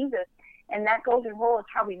originated with Jesus. And that golden rule is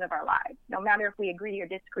how we live our lives, no matter if we agree or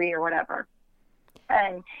disagree or whatever.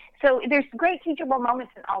 And so there's great teachable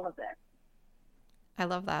moments in all of this. I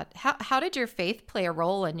love that. How did your faith play a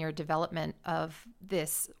role in your development of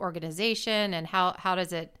this organization, and how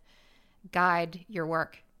does it guide your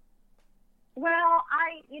work? Well,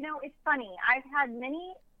 it's funny. I've had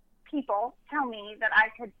many people tell me that I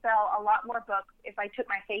could sell a lot more books if I took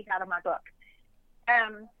my faith out of my book.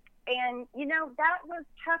 And, that was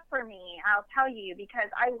tough for me, I'll tell you, because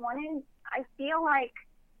I feel like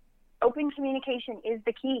open communication is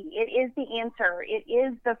the key. It is the answer. It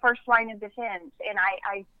is the first line of defense. And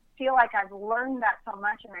I feel like I've learned that so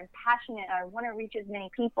much, and I'm passionate. I want to reach as many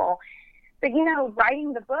people. But,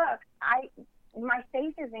 writing the book, my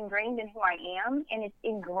faith is ingrained in who I am, and it's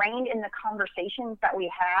ingrained in the conversations that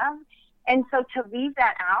we have. And so to leave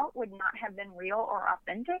that out would not have been real or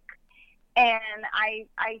authentic. And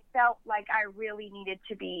I felt like I really needed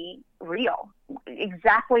to be real,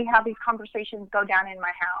 exactly how these conversations go down in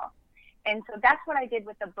my house. And so that's what I did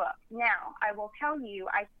with the book. Now, I will tell you,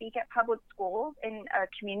 I speak at public schools and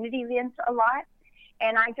community events a lot,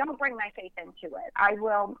 and I don't bring my faith into it. I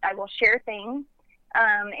will share things,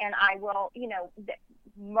 and I will,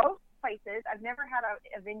 most places, I've never had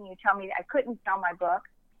a venue tell me that I couldn't sell my book.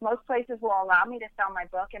 Most places will allow me to sell my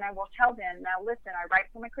book, and I will tell them, now listen, I write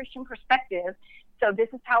from a Christian perspective, so this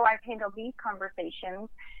is how I've handled these conversations.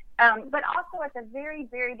 But also at the very,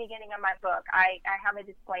 very beginning of my book, I have a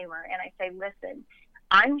disclaimer, and I say, listen,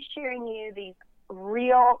 I'm sharing you these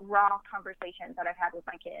real, raw conversations that I've had with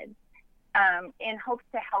my kids in hopes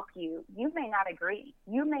to help you. You may not agree.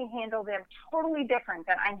 You may handle them totally different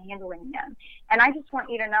than I'm handling them. And I just want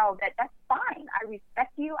you to know that that's fine. I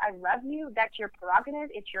respect you. I love you. That's your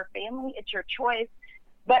prerogative. It's your family. It's your choice.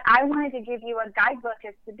 But I wanted to give you a guidebook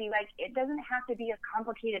as to be like, it doesn't have to be as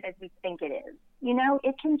complicated as we think it is.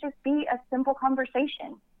 It can just be a simple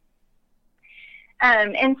conversation.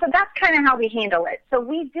 And so that's kind of how we handle it. So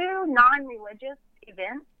we do non-religious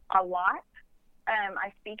events a lot.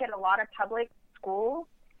 I speak at a lot of public schools,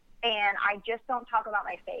 and I just don't talk about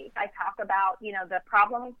my faith. I talk about, the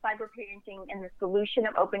problem of cyber parenting and the solution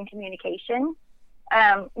of open communication.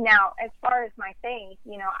 Now, as far as my faith,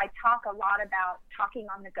 I talk a lot about talking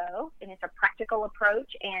on the go, and it's a practical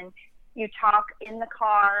approach. And you talk in the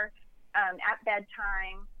car, at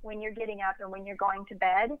bedtime, when you're getting up, and when you're going to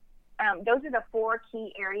bed. Those are the 4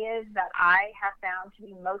 key areas that I have found to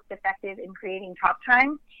be most effective in creating talk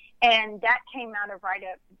time. And that came out of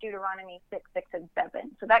Deuteronomy 6, 6, and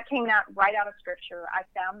 7. So that came out right out of Scripture. I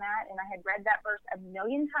found that, and I had read that verse a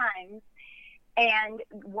million times. And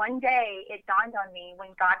one day it dawned on me when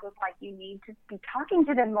God was like, you need to be talking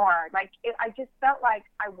to them more. I just felt like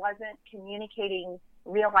I wasn't communicating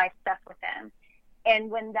real life stuff with them.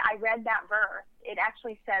 And when I read that verse, it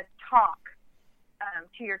actually says talk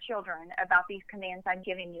to your children about these commands I'm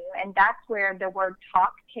giving you. And that's where the word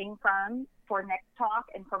talk came from for Next Talk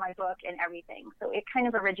and for my book and everything. So it kind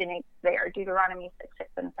of originates there, Deuteronomy 6, 6,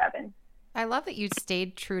 and 7. I love that you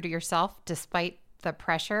stayed true to yourself despite the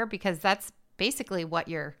pressure, because that's basically what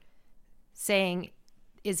you're saying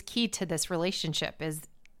is key to this relationship, is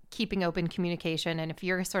keeping open communication. And if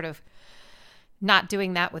you're sort of not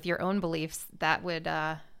doing that with your own beliefs, that would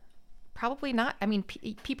probably not. I mean,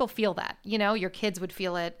 people feel that, your kids would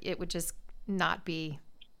feel it. It would just not be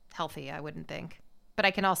healthy, I wouldn't think. But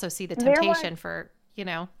I can also see the temptation for,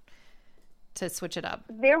 to switch it up.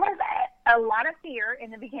 There was a lot of fear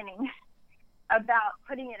in the beginning about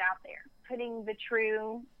putting it out there, putting the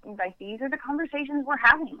true, these are the conversations we're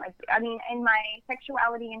having. In my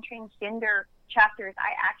sexuality and transgender chapters,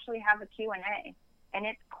 I actually have a Q&A, and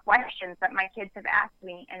it's questions that my kids have asked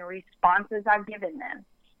me and responses I've given them.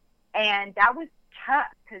 And that was tough,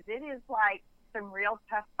 because it is some real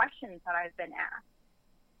tough questions that I've been asked.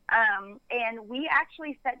 And we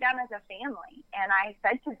actually sat down as a family, and I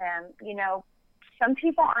said to them, some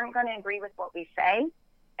people aren't going to agree with what we say,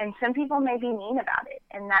 and some people may be mean about it.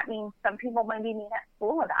 And that means some people may be mean at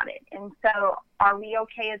school about it. And so are we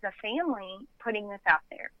okay as a family putting this out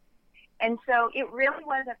there? And so it really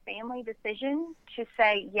was a family decision to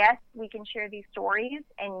say, yes, we can share these stories,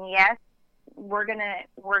 and yes, we're gonna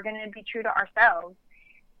be true to ourselves.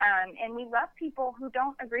 And we love people who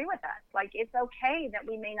don't agree with us. It's okay that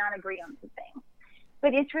we may not agree on some things,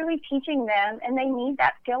 but it's really teaching them, and they need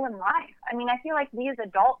that skill in life. I feel like we as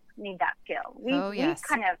adults need that skill. We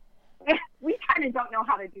kind of don't know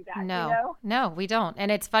how to do that. No, we don't.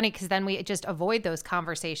 And it's funny because then we just avoid those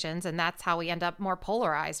conversations, and that's how we end up more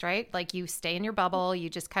polarized, right? You stay in your bubble, you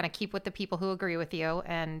just kind of keep with the people who agree with you.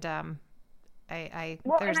 And I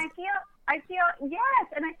feel yes,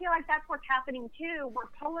 and I feel like that's what's happening too. We're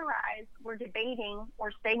polarized, we're debating,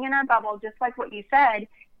 we're staying in our bubble, just like what you said.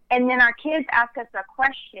 And then our kids ask us a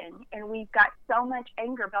question, and we've got so much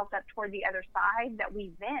anger built up toward the other side that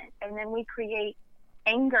we vent, and then we create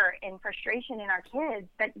anger and frustration in our kids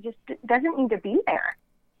that just doesn't need to be there.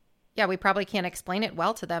 Yeah, we probably can't explain it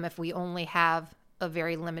well to them if we only have a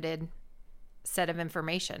very limited set of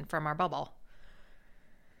information from our bubble.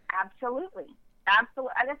 Absolutely. That's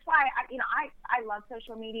why I love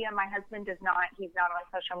social media. My husband does not. He's not on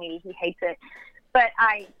social media. He hates it. But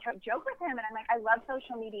I joke with him, and I'm like, I love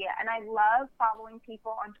social media, and I love following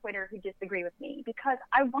people on Twitter who disagree with me, because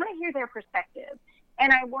I want to hear their perspective,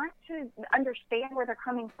 and I want to understand where they're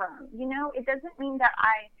coming from. It doesn't mean that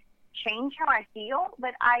I change how I feel,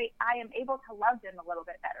 but I am able to love them a little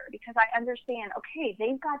bit better, because I understand, okay,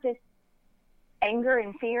 they've got this anger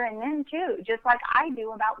and fear in them too, just like I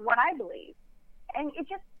do about what I believe. And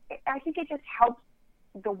I think it just helps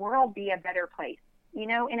the world be a better place,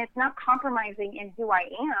 and it's not compromising in who I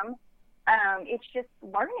am. It's just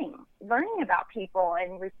learning about people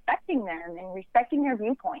and respecting them and respecting their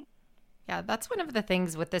viewpoints. Yeah, that's one of the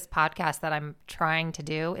things with this podcast that I'm trying to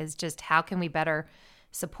do, is just how can we better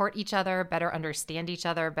support each other, better understand each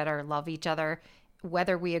other, better love each other,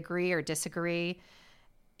 whether we agree or disagree.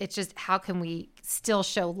 It's just how can we still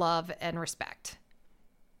show love and respect?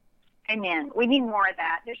 Amen. We need more of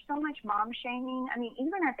that. There's so much mom shaming.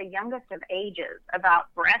 Even at the youngest of ages, about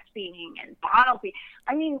breastfeeding and bottle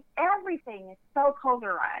feeding. Everything is so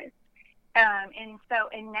polarized.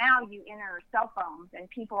 And now you enter cell phones, and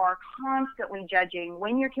people are constantly judging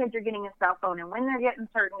when your kids are getting a cell phone and when they're getting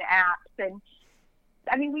certain apps.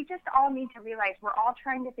 And we just all need to realize we're all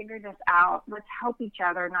trying to figure this out. Let's help each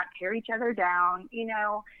other, not tear each other down.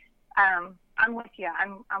 I'm with you.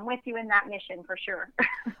 I'm with you in that mission for sure.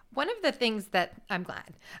 One of the things that I'm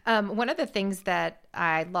glad, one of the things that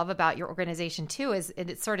I love about your organization too is, and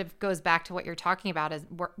it sort of goes back to what you're talking about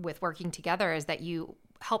with working together, is that you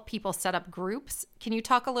help people set up groups. Can you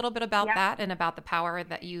talk a little bit about that and about the power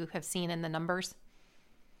that you have seen in the numbers?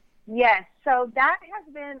 Yes. So that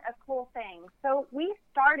has been a cool thing. So we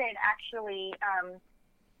started actually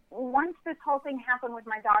once this whole thing happened with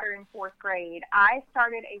my daughter in 4th grade, I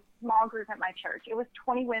started a small group at my church. It was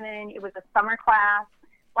 20 women. It was a summer class.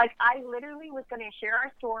 Like, I literally was going to share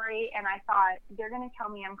our story, and I thought, they're going to tell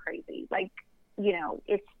me I'm crazy. Like, you know,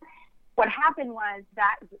 what happened was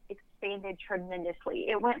that expanded tremendously.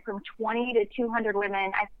 It went from 20 to 200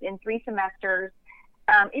 women in 3 semesters.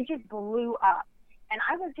 It just blew up. And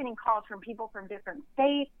I was getting calls from people from different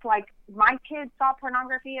states, like, my kid saw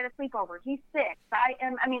pornography at a sleepover. He's 6.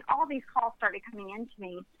 I mean, all these calls started coming into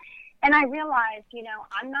me. And I realized, you know,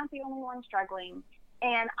 I'm not the only one struggling.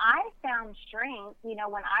 And I found strength, you know,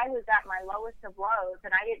 when I was at my lowest of lows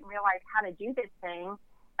and I didn't realize how to do this thing.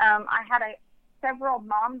 I had several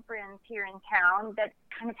mom friends here in town that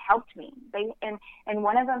kind of helped me. And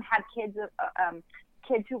one of them had kids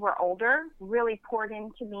who were older, really poured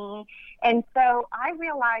into me. And so I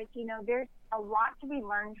realized, you know, there's a lot to be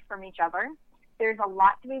learned from each other. There's a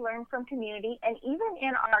lot to be learned from community. And even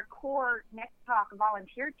in our core Next Talk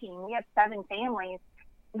volunteer team, we have 7 families.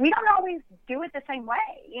 We don't always do it the same way.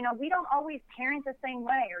 You know, we don't always parent the same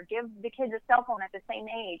way or give the kids a cell phone at the same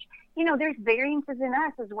age. You know, there's variances in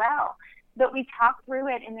us as well. But we talk through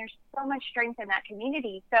it, and there's so much strength in that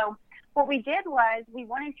community. So what we did was we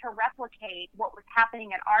wanted to replicate what was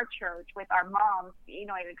happening at our church with our moms. You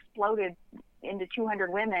know, it exploded into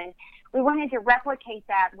 200 women. We wanted to replicate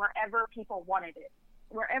that wherever people wanted it.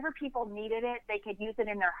 Wherever people needed it, they could use it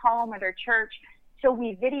in their home or their church. So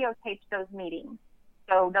we videotaped those meetings.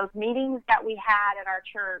 So those meetings that we had at our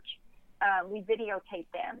church, we videotaped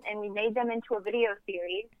them, and we made them into a video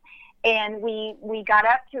series. And we got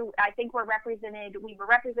up to, I think we were represented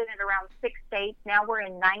around 6 states. Now we're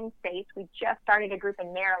in 9 states. We just started a group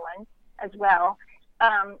in Maryland as well.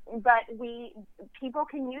 But people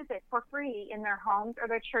can use it for free in their homes or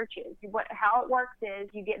their churches. How it works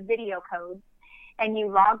is you get video codes, and you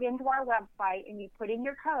log into our website, and you put in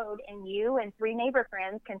your code, and you and 3 neighbor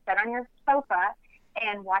friends can sit on your sofa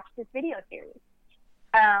and watch this video series.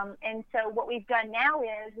 And so what we've done now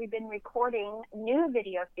is we've been recording new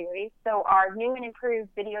video series. So our new and improved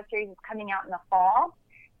video series is coming out in the fall.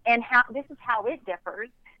 And this is how it differs.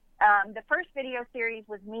 The first video series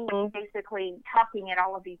was me basically talking at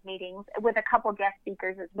all of these meetings with a couple guest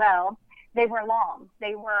speakers as well. They were long.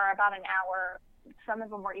 They were about an hour. Some of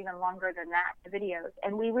them were even longer than that, the videos.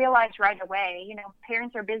 And we realized right away, you know,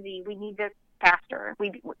 parents are busy. We need this faster.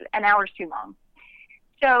 An hour is too long.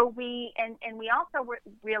 So we also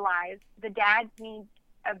realized the dads need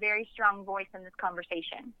a very strong voice in this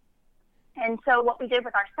conversation. And so what we did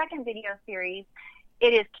with our second video series,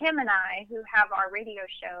 it is Kim and I who have our radio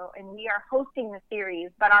show, and we are hosting the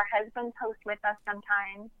series, but our husbands host with us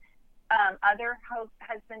sometimes. Other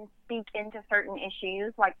husbands speak into certain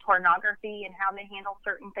issues like pornography and how they handle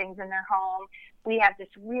certain things in their home. We have this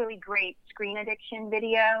really great screen addiction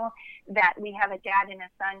video that we have a dad and a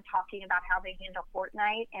son talking about how they handle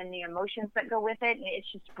Fortnite and the emotions that go with it. And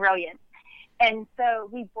it's just brilliant. And so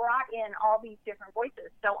we brought in all these different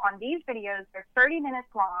voices. So on these videos, they're 30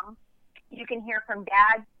 minutes long. You can hear from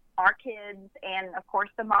dads, our kids, and of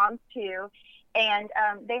course the moms too. And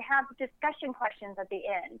they have discussion questions at the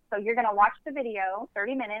end. So you're going to watch the video,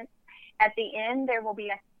 30 minutes. At the end, there will be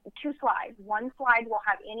 2 slides. One slide will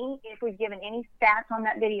have if we've given any stats on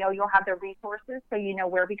that video, you'll have the resources so you know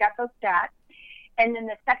where we got those stats. And then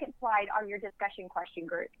the second slide are your discussion question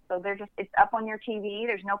groups. So it's up on your TV.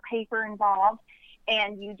 There's no paper involved.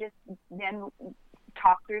 And you just then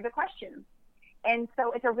talk through the questions. And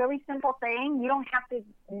so it's a really simple thing. You don't have to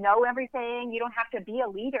know everything. You don't have to be a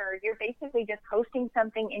leader. You're basically just hosting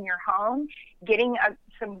something in your home, getting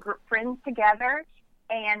some friends together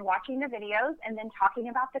and watching the videos and then talking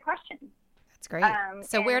about the questions. That's great.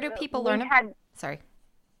 So where do people learn? Sorry,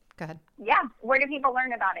 go ahead. Yeah, where do people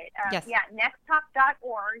learn about it? Yes. Yeah,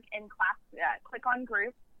 nexttalk.org and click on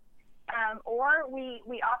groups. Or we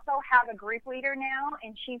also have a group leader now,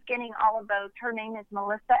 and she's getting all of those. Her name is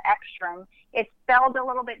Melissa Ekstrom. It's spelled a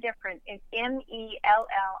little bit different. It's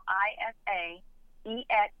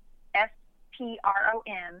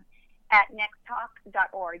MELLISAEXSTROM at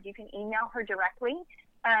nexttalk.org. You can email her directly.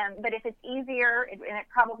 But if it's easier, and it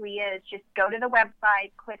probably is, just go to the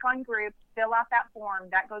website, click on groups, fill out that form.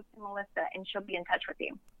 That goes to Melissa, and she'll be in touch with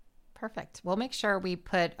you. Perfect. We'll make sure we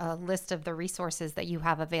put a list of the resources that you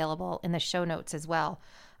have available in the show notes as well,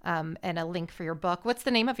 and a link for your book. What's the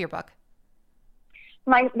name of your book?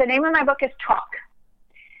 The name of my book is Talk,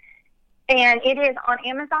 and it is on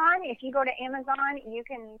Amazon. If you go to Amazon, you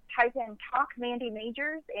can type in Talk Mandy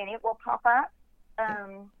Majors, and it will pop up.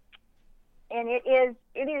 And it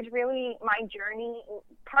is really my journey.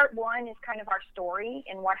 Part 1 is kind of our story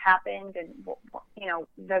and what happened, and you know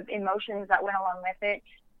the emotions that went along with it.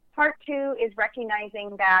 Part 2 is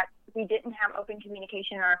recognizing that we didn't have open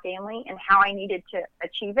communication in our family and how I needed to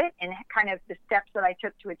achieve it and kind of the steps that I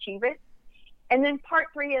took to achieve it. And then part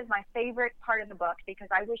 3 is my favorite part of the book because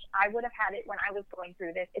I wish I would have had it when I was going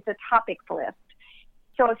through this. It's a topics list.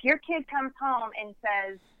 So if your kid comes home and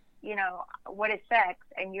says, you know, what is sex?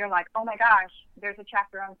 And you're like, oh my gosh, there's a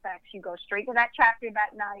chapter on sex. You go straight to that chapter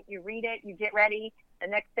that night. You read it. You get ready. The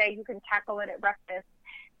next day you can tackle it at breakfast.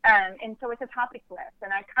 And so it's a topics list.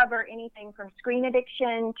 And I cover anything from screen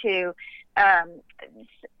addiction to,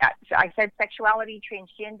 I said sexuality,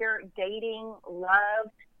 transgender, dating, love,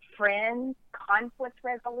 friends, conflict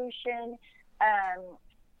resolution,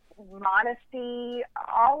 modesty,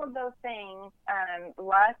 all of those things,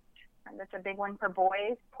 lust, and that's a big one for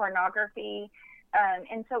boys, pornography.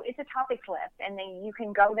 And so it's a topics list, and then you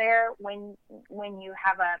can go there when you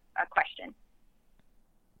have a question.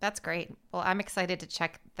 That's great. Well, I'm excited to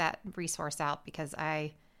check that resource out because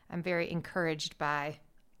I'm very encouraged by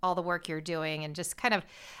all the work you're doing, and just kind of,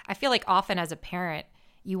 I feel like often as a parent,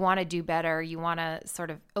 you want to do better. You want to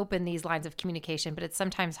sort of open these lines of communication, but it's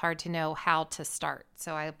sometimes hard to know how to start.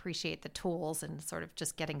 So I appreciate the tools and sort of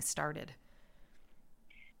just getting started.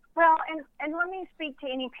 Well, and let me speak to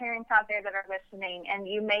any parents out there that are listening, and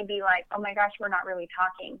you may be like, oh my gosh, we're not really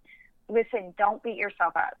talking. Listen, don't beat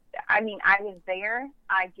yourself up. I mean, I was there.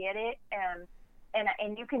 I get it.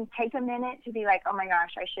 And you can take a minute to be like, oh my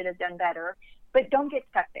gosh, I should have done better. But don't get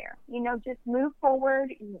stuck there. You know, just move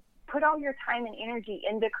forward. Put all your time and energy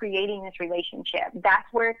into creating this relationship. That's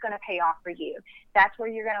where it's going to pay off for you. That's where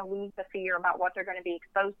you're going to lose the fear about what they're going to be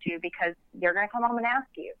exposed to, because they're going to come home and ask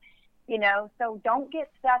you. You know, so don't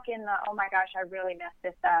get stuck in the, oh my gosh, I really messed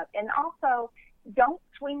this up. And also, don't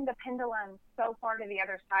swing the pendulum so far to the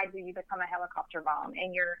other side where you become a helicopter mom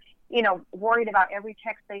and you're, you know, worried about every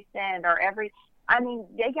text they send or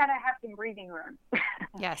they got to have some breathing room.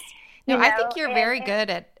 Yes. No, I think you're very good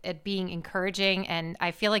at being encouraging, and I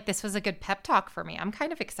feel like this was a good pep talk for me. I'm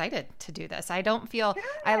kind of excited to do this. I don't feel, good.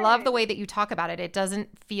 I love the way that you talk about it. It doesn't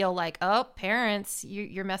feel like, oh, parents,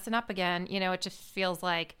 you're messing up again. You know, it just feels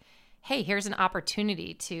like, hey, here's an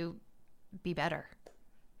opportunity to be better.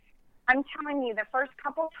 I'm telling you, the first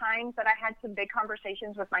couple times that I had some big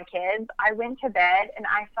conversations with my kids, I went to bed and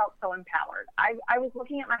I felt so empowered. I was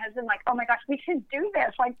looking at my husband like, oh my gosh, we can do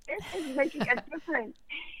this. Like, this is making a difference.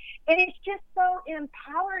 And it's just so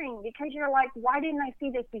empowering because you're like, why didn't I see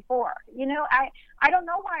this before? You know, I don't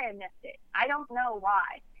know why I missed it. I don't know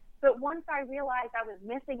why. But once I realized I was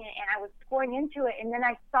missing it and I was pouring into it, and then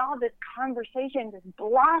I saw this conversation just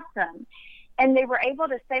blossom, and they were able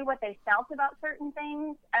to say what they felt about certain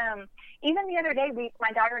things. Even the other day,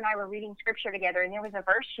 my daughter and I were reading scripture together, and there was a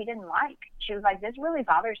verse she didn't like. She was like, this really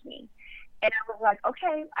bothers me. And I was like,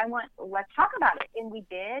 okay, let's talk about it. And we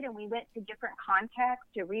did, and we went to different contexts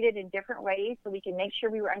to read it in different ways so we can make sure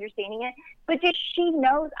we were understanding it. But just she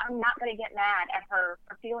knows I'm not going to get mad at her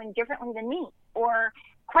for feeling differently than me or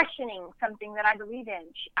questioning something that I believe in.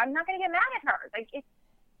 I'm not going to get mad at her. Like,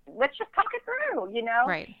 let's just talk it through, you know?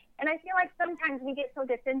 Right. And I feel like sometimes we get so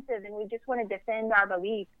defensive and we just want to defend our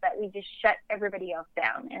beliefs that we just shut everybody else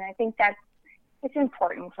down. And I think it's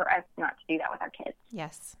important for us not to do that with our kids.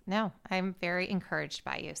 Yes. No, I'm very encouraged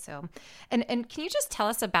by you. So, and can you just tell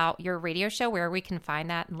us about your radio show, where we can find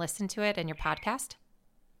that and listen to it, and your podcast?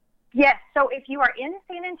 Yes. So if you are in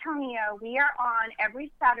San Antonio, we are on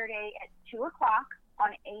every Saturday at 2 o'clock on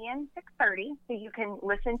AM 630. So you can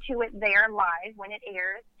listen to it there live when it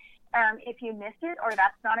airs. If you missed it or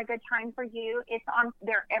that's not a good time for you, it's on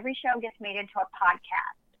there. Every show gets made into a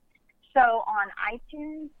podcast. So on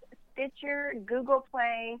iTunes, Stitcher, Google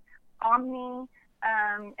Play, Omni,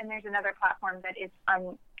 and there's another platform that is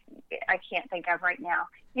I can't think of right now.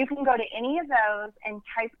 You can go to any of those and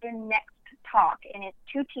type in Next Talk, and it's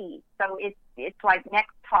 2 T's. So it's like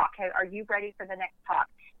Next Talk. Are you ready for the next talk?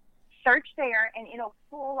 Search there, and it'll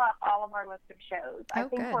pull up all of our list of shows. I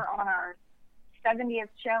think we're on our 70th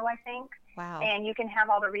show, I think. Wow. And you can have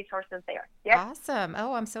all the resources there. Yep. Awesome.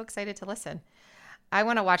 Oh, I'm so excited to listen. I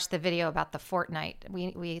want to watch the video about the Fortnite.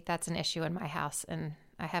 We that's an issue in my house, and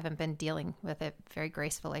I haven't been dealing with it very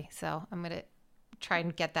gracefully. So I'm going to try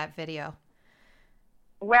and get that video.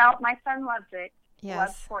 Well, my son loves it. Yes.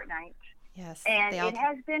 Loves Fortnite. Yes. And it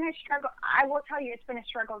has been a struggle. I will tell you, it's been a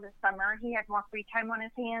struggle this summer. He had more free time on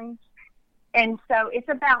his hands. And so it's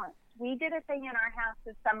a balance. We did a thing in our house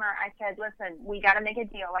this summer. I said, listen, we got to make a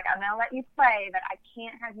deal. Like, I'm going to let you play, but I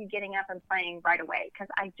can't have you getting up and playing right away, because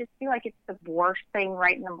I just feel like it's the worst thing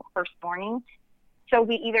right in the first morning. So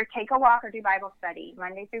we either take a walk or do Bible study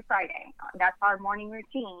Monday through Friday. That's our morning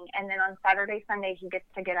routine. And then on Saturday, Sunday, he gets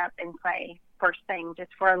to get up and play first thing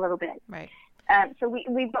just for a little bit. Right. So we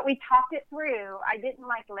talked it through. I didn't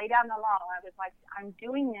like lay down the law. I was like, I'm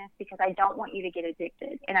doing this because I don't want you to get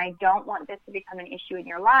addicted, and I don't want this to become an issue in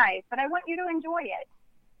your life, but I want you to enjoy it.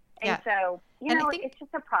 And so, it's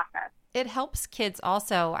just a process. It helps kids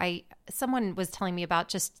also. Someone was telling me about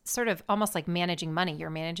just sort of almost like managing money.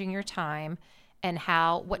 You're managing your time and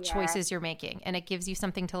what choices you're making, and it gives you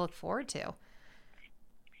something to look forward to.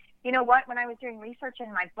 You know what? When I was doing research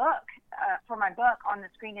in my book, for my book on the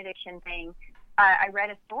screen addiction thing, I read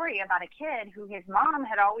a story about a kid who his mom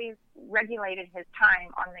had always regulated his time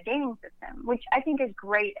on the gaming system, which I think is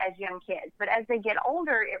great as young kids. But as they get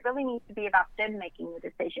older, it really needs to be about them making the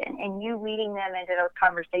decision and you leading them into those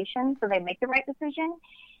conversations so they make the right decision.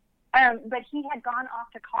 But he had gone off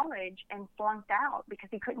to college and flunked out because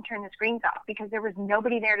he couldn't turn the screens off because there was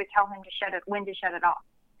nobody there to tell him when to shut it off.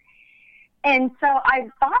 And so I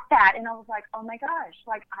thought that, and I was like, oh my gosh,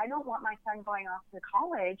 like I don't want my son going off to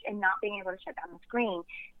college and not being able to shut down the screen.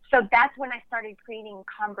 So that's when I started creating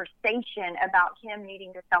conversation about him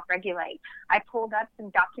needing to self-regulate. I pulled up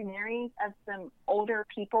some documentaries of some older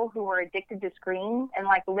people who were addicted to screens and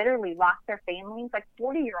like literally lost their families, like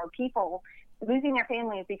 40-year-old people losing their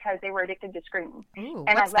families because they were addicted to screens. Ooh,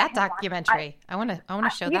 and what's that documentary? I want to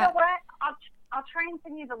show that. You know what? I'll try and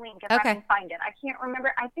send you the link if I can find it. I can't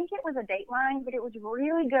remember. I think it was a Dateline, but it was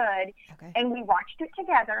really good. Okay. And we watched it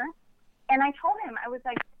together. And I told him, I was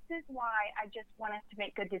like, this is why I just want us to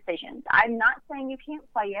make good decisions. I'm not saying you can't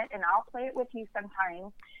play it, and I'll play it with you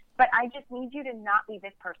sometimes, but I just need you to not be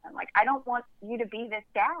this person. Like, I don't want you to be this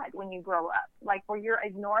dad when you grow up, like where you're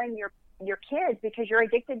ignoring your kids because you're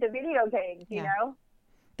addicted to video games, you know?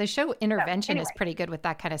 The show Intervention is pretty good with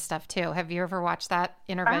that kind of stuff too. Have you ever watched that,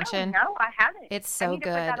 Intervention? No, I haven't. It's so I need good.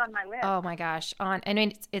 To put that on my list. Oh my gosh. I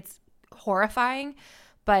mean, it's horrifying,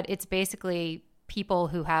 but it's basically people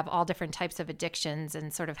who have all different types of addictions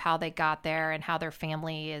and sort of how they got there and how their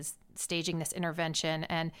family is staging this intervention.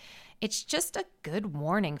 And it's just a good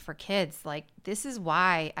warning for kids. Like, this is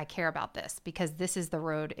why I care about this, because this is the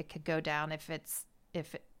road it could go down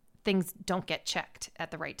if things don't get checked at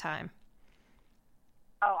the right time.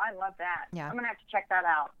 Oh, I love that. Yeah. I'm going to have to check that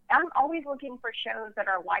out. I'm always looking for shows that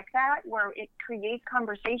are like that, where it creates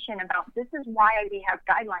conversation about this is why we have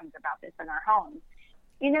guidelines about this in our homes.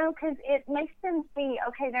 You know, because it makes them see,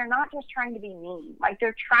 okay, they're not just trying to be mean. Like,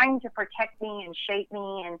 they're trying to protect me and shape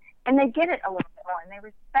me, and they get it a little bit more, and they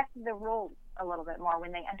respect the rules a little bit more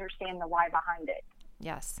when they understand the why behind it.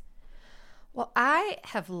 Yes. Well, I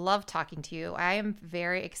have loved talking to you. I am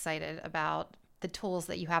very excited about the tools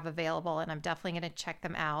that you have available, and I'm definitely going to check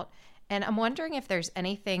them out. And I'm wondering if there's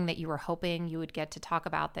anything that you were hoping you would get to talk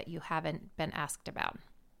about that you haven't been asked about.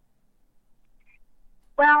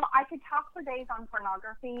 Well, I could talk for days on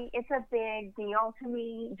pornography. It's a big deal to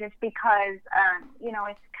me just because,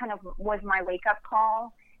 it's kind of was my wake-up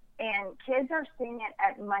call. And kids are seeing it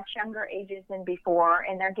at much younger ages than before,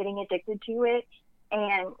 and they're getting addicted to it.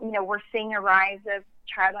 And, we're seeing a rise of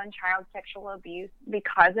child-on-child sexual abuse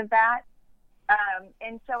because of that.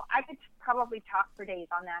 And so I could probably talk for days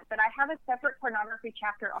on that, but I have a separate pornography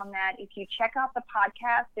chapter on that. If you check out the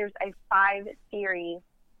podcast, there's a 5-series,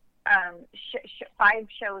 5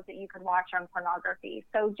 shows that you can watch on pornography.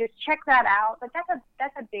 So just check that out. But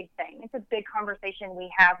that's a big thing. It's a big conversation we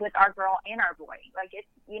have with our girl and our boy. Like, it's,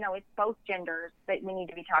 it's both genders that we need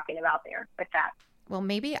to be talking about there with that. Well,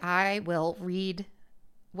 maybe I will read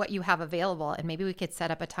what you have available, and maybe we could set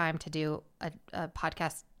up a time to do a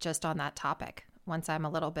podcast just on that topic once I'm a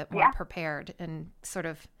little bit more prepared and sort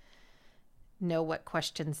of know what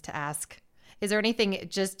questions to ask. Is there anything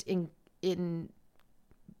just in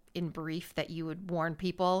brief that you would warn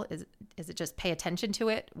people? Is it just pay attention to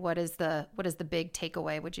it? What is the big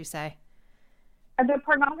takeaway, would you say? The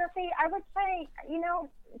pornography, I would say,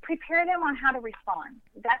 prepare them on how to respond.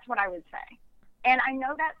 That's what I would say. And I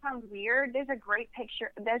know that sounds weird. There's a great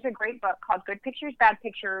book called Good Pictures, Bad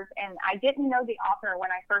Pictures. And I didn't know the author when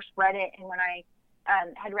I first read it and when I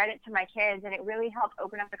had read it to my kids. And it really helped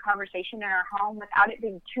open up the conversation in our home without it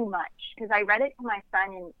being too much. Because I read it to my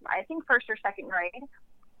son in, I think, 1st or 2nd grade.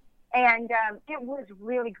 And it was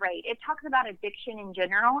really great. It talks about addiction in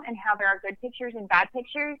general and how there are good pictures and bad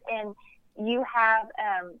pictures. And you have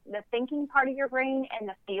the thinking part of your brain and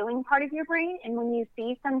the feeling part of your brain. And when you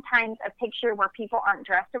see sometimes a picture where people aren't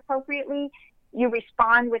dressed appropriately, you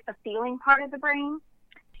respond with the feeling part of the brain.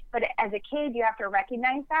 But as a kid, you have to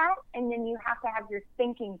recognize that, and then you have to have your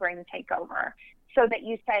thinking brain take over so that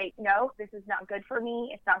you say, no, this is not good for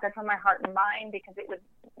me. It's not good for my heart and mind, because it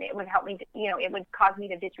would help me, it would cause me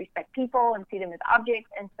to disrespect people and see them as objects.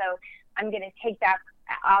 And so I'm going to take that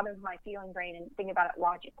out of my feeling brain and think about it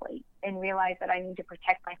logically and realize that I need to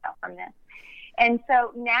protect myself from this. And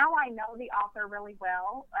so now I know the author really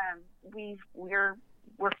well.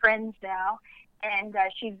 We're friends now, and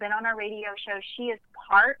she's been on our radio show. She is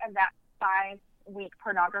part of that 5-week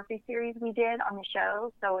pornography series we did on the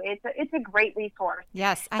show. So it's a great resource.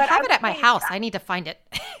 Yes, I have it at my house. I need to find it.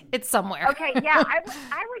 It's somewhere. Okay, yeah.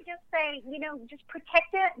 I would just say, just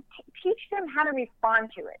protect it. Teach them how to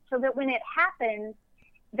respond to it so that when it happens,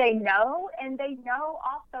 they know, and they know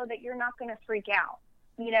also that you're not going to freak out.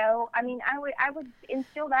 I would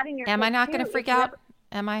instill that in your Am kids I not too. going to freak out?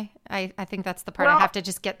 Am I? I think that's the part. I have to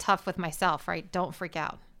just get tough with myself, right? Don't freak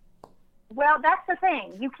out. Well, that's the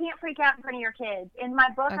thing. You can't freak out in front of your kids. In my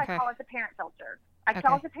book, I call it the parent filter. I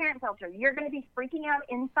call it the parent filter. You're going to be freaking out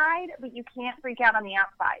inside, but you can't freak out on the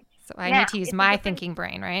outside. So I need to use my thinking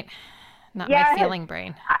brain, right? Not my feeling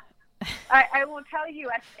brain. I will tell you,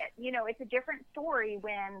 it's a different story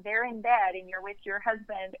when they're in bed and you're with your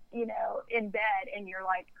husband, in bed, and you're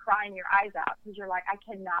like crying your eyes out because you're like, I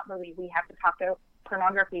cannot believe we have to talk to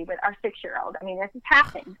pornography with our 6-year-old. I mean, this has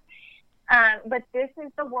happened. But this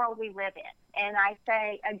is the world we live in. And I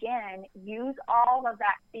say, again, use all of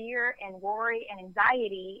that fear and worry and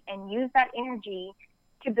anxiety and use that energy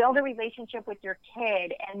to build a relationship with your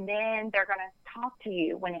kid. And then they're going to talk to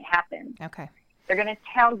you when it happens. Okay. They're going to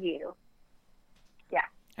tell you. Yeah.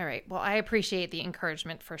 All right. Well, I appreciate the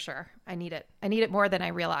encouragement for sure. I need it. I need it more than I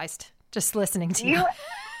realized just listening to you.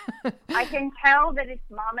 I can tell that it's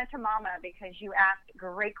mama to mama because you asked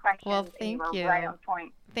great questions. Well, thank and you you. were right on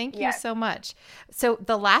point. Thank you so much. So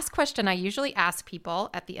the last question I usually ask people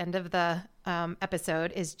at the end of the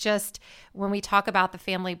episode is just when we talk about the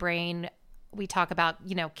family brain, we talk about,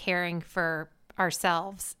 caring for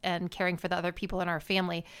ourselves and caring for the other people in our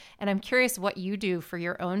family. And I'm curious what you do for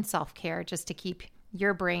your own self-care just to keep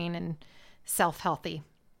your brain and self healthy.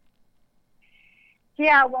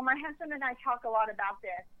 Yeah, well, my husband and I talk a lot about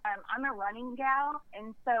this. I'm a running gal,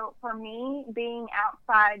 and so for me, being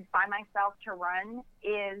outside by myself to run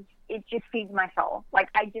it just feeds my soul. Like,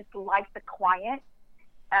 I just like the quiet.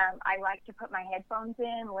 I like to put my headphones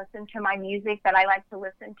in, listen to my music that I like to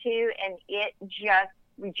listen to, and it just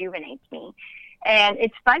rejuvenates me. And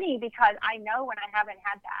it's funny because I know when I haven't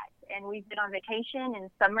had that, and we've been on vacation, and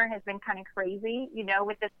summer has been kind of crazy,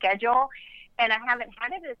 with the schedule, and I haven't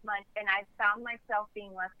had it as much, and I've found myself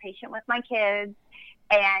being less patient with my kids,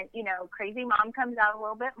 and, crazy mom comes out a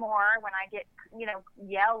little bit more when I get,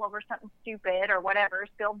 yell over something stupid or whatever,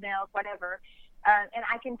 spilled milk, whatever, and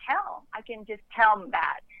I can just tell them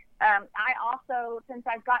that. I also, since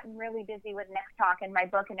I've gotten really busy with Next Talk and my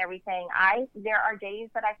book and everything, there are days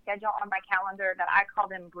that I schedule on my calendar that I call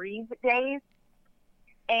them breathe days.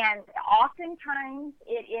 And oftentimes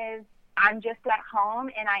it is, I'm just at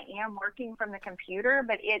home and I am working from the computer,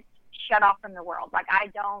 but it's shut off from the world. Like, I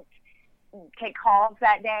don't take calls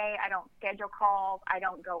that day. I don't schedule calls. I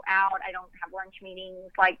don't go out. I don't have lunch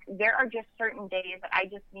meetings. Like, there are just certain days that I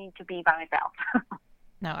just need to be by myself.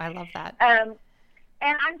 No, I love that.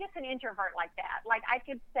 And I'm just an introvert like that. Like, I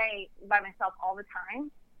could stay by myself all the time,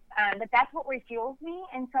 but that's what refuels me.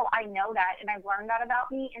 And so I know that, and I've learned that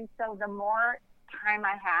about me. And so the more time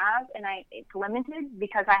I have, and it's limited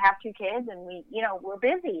because I have 2 kids, and we're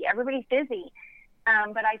busy. Everybody's busy.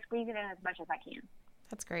 But I squeeze it in as much as I can.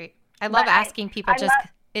 That's great. I love asking people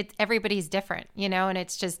everybody's different, and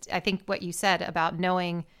it's just, I think what you said about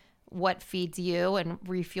knowing what feeds you and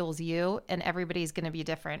refuels you, and everybody's going to be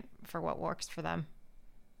different for what works for them.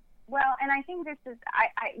 Well, and I think this is,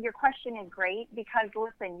 your question is great because,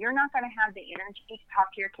 listen, you're not going to have the energy to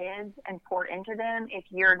talk to your kids and pour into them if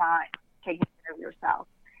you're not taking care of yourself.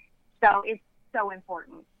 So it's so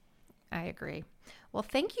important. I agree. Well,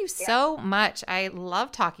 thank you so much. I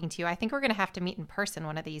love talking to you. I think we're going to have to meet in person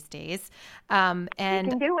one of these days. And you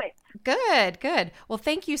can do it. Good. Well,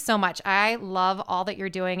 thank you so much. I love all that you're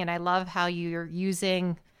doing, and I love how you're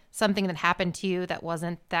using something that happened to you that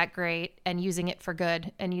wasn't that great and using it for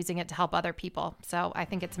good and using it to help other people. So I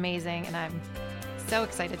think it's amazing, and I'm so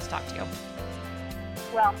excited to talk to you.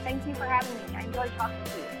 Well, thank you for having me. I enjoyed talking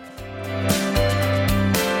to you.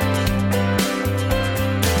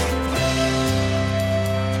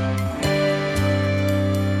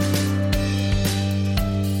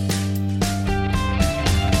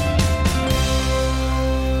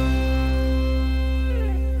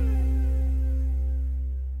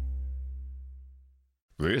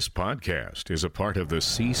 This podcast is a part of the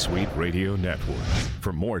C-Suite Radio Network.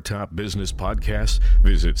 For more top business podcasts,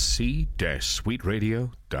 visit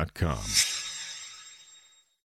c-suiteradio.com.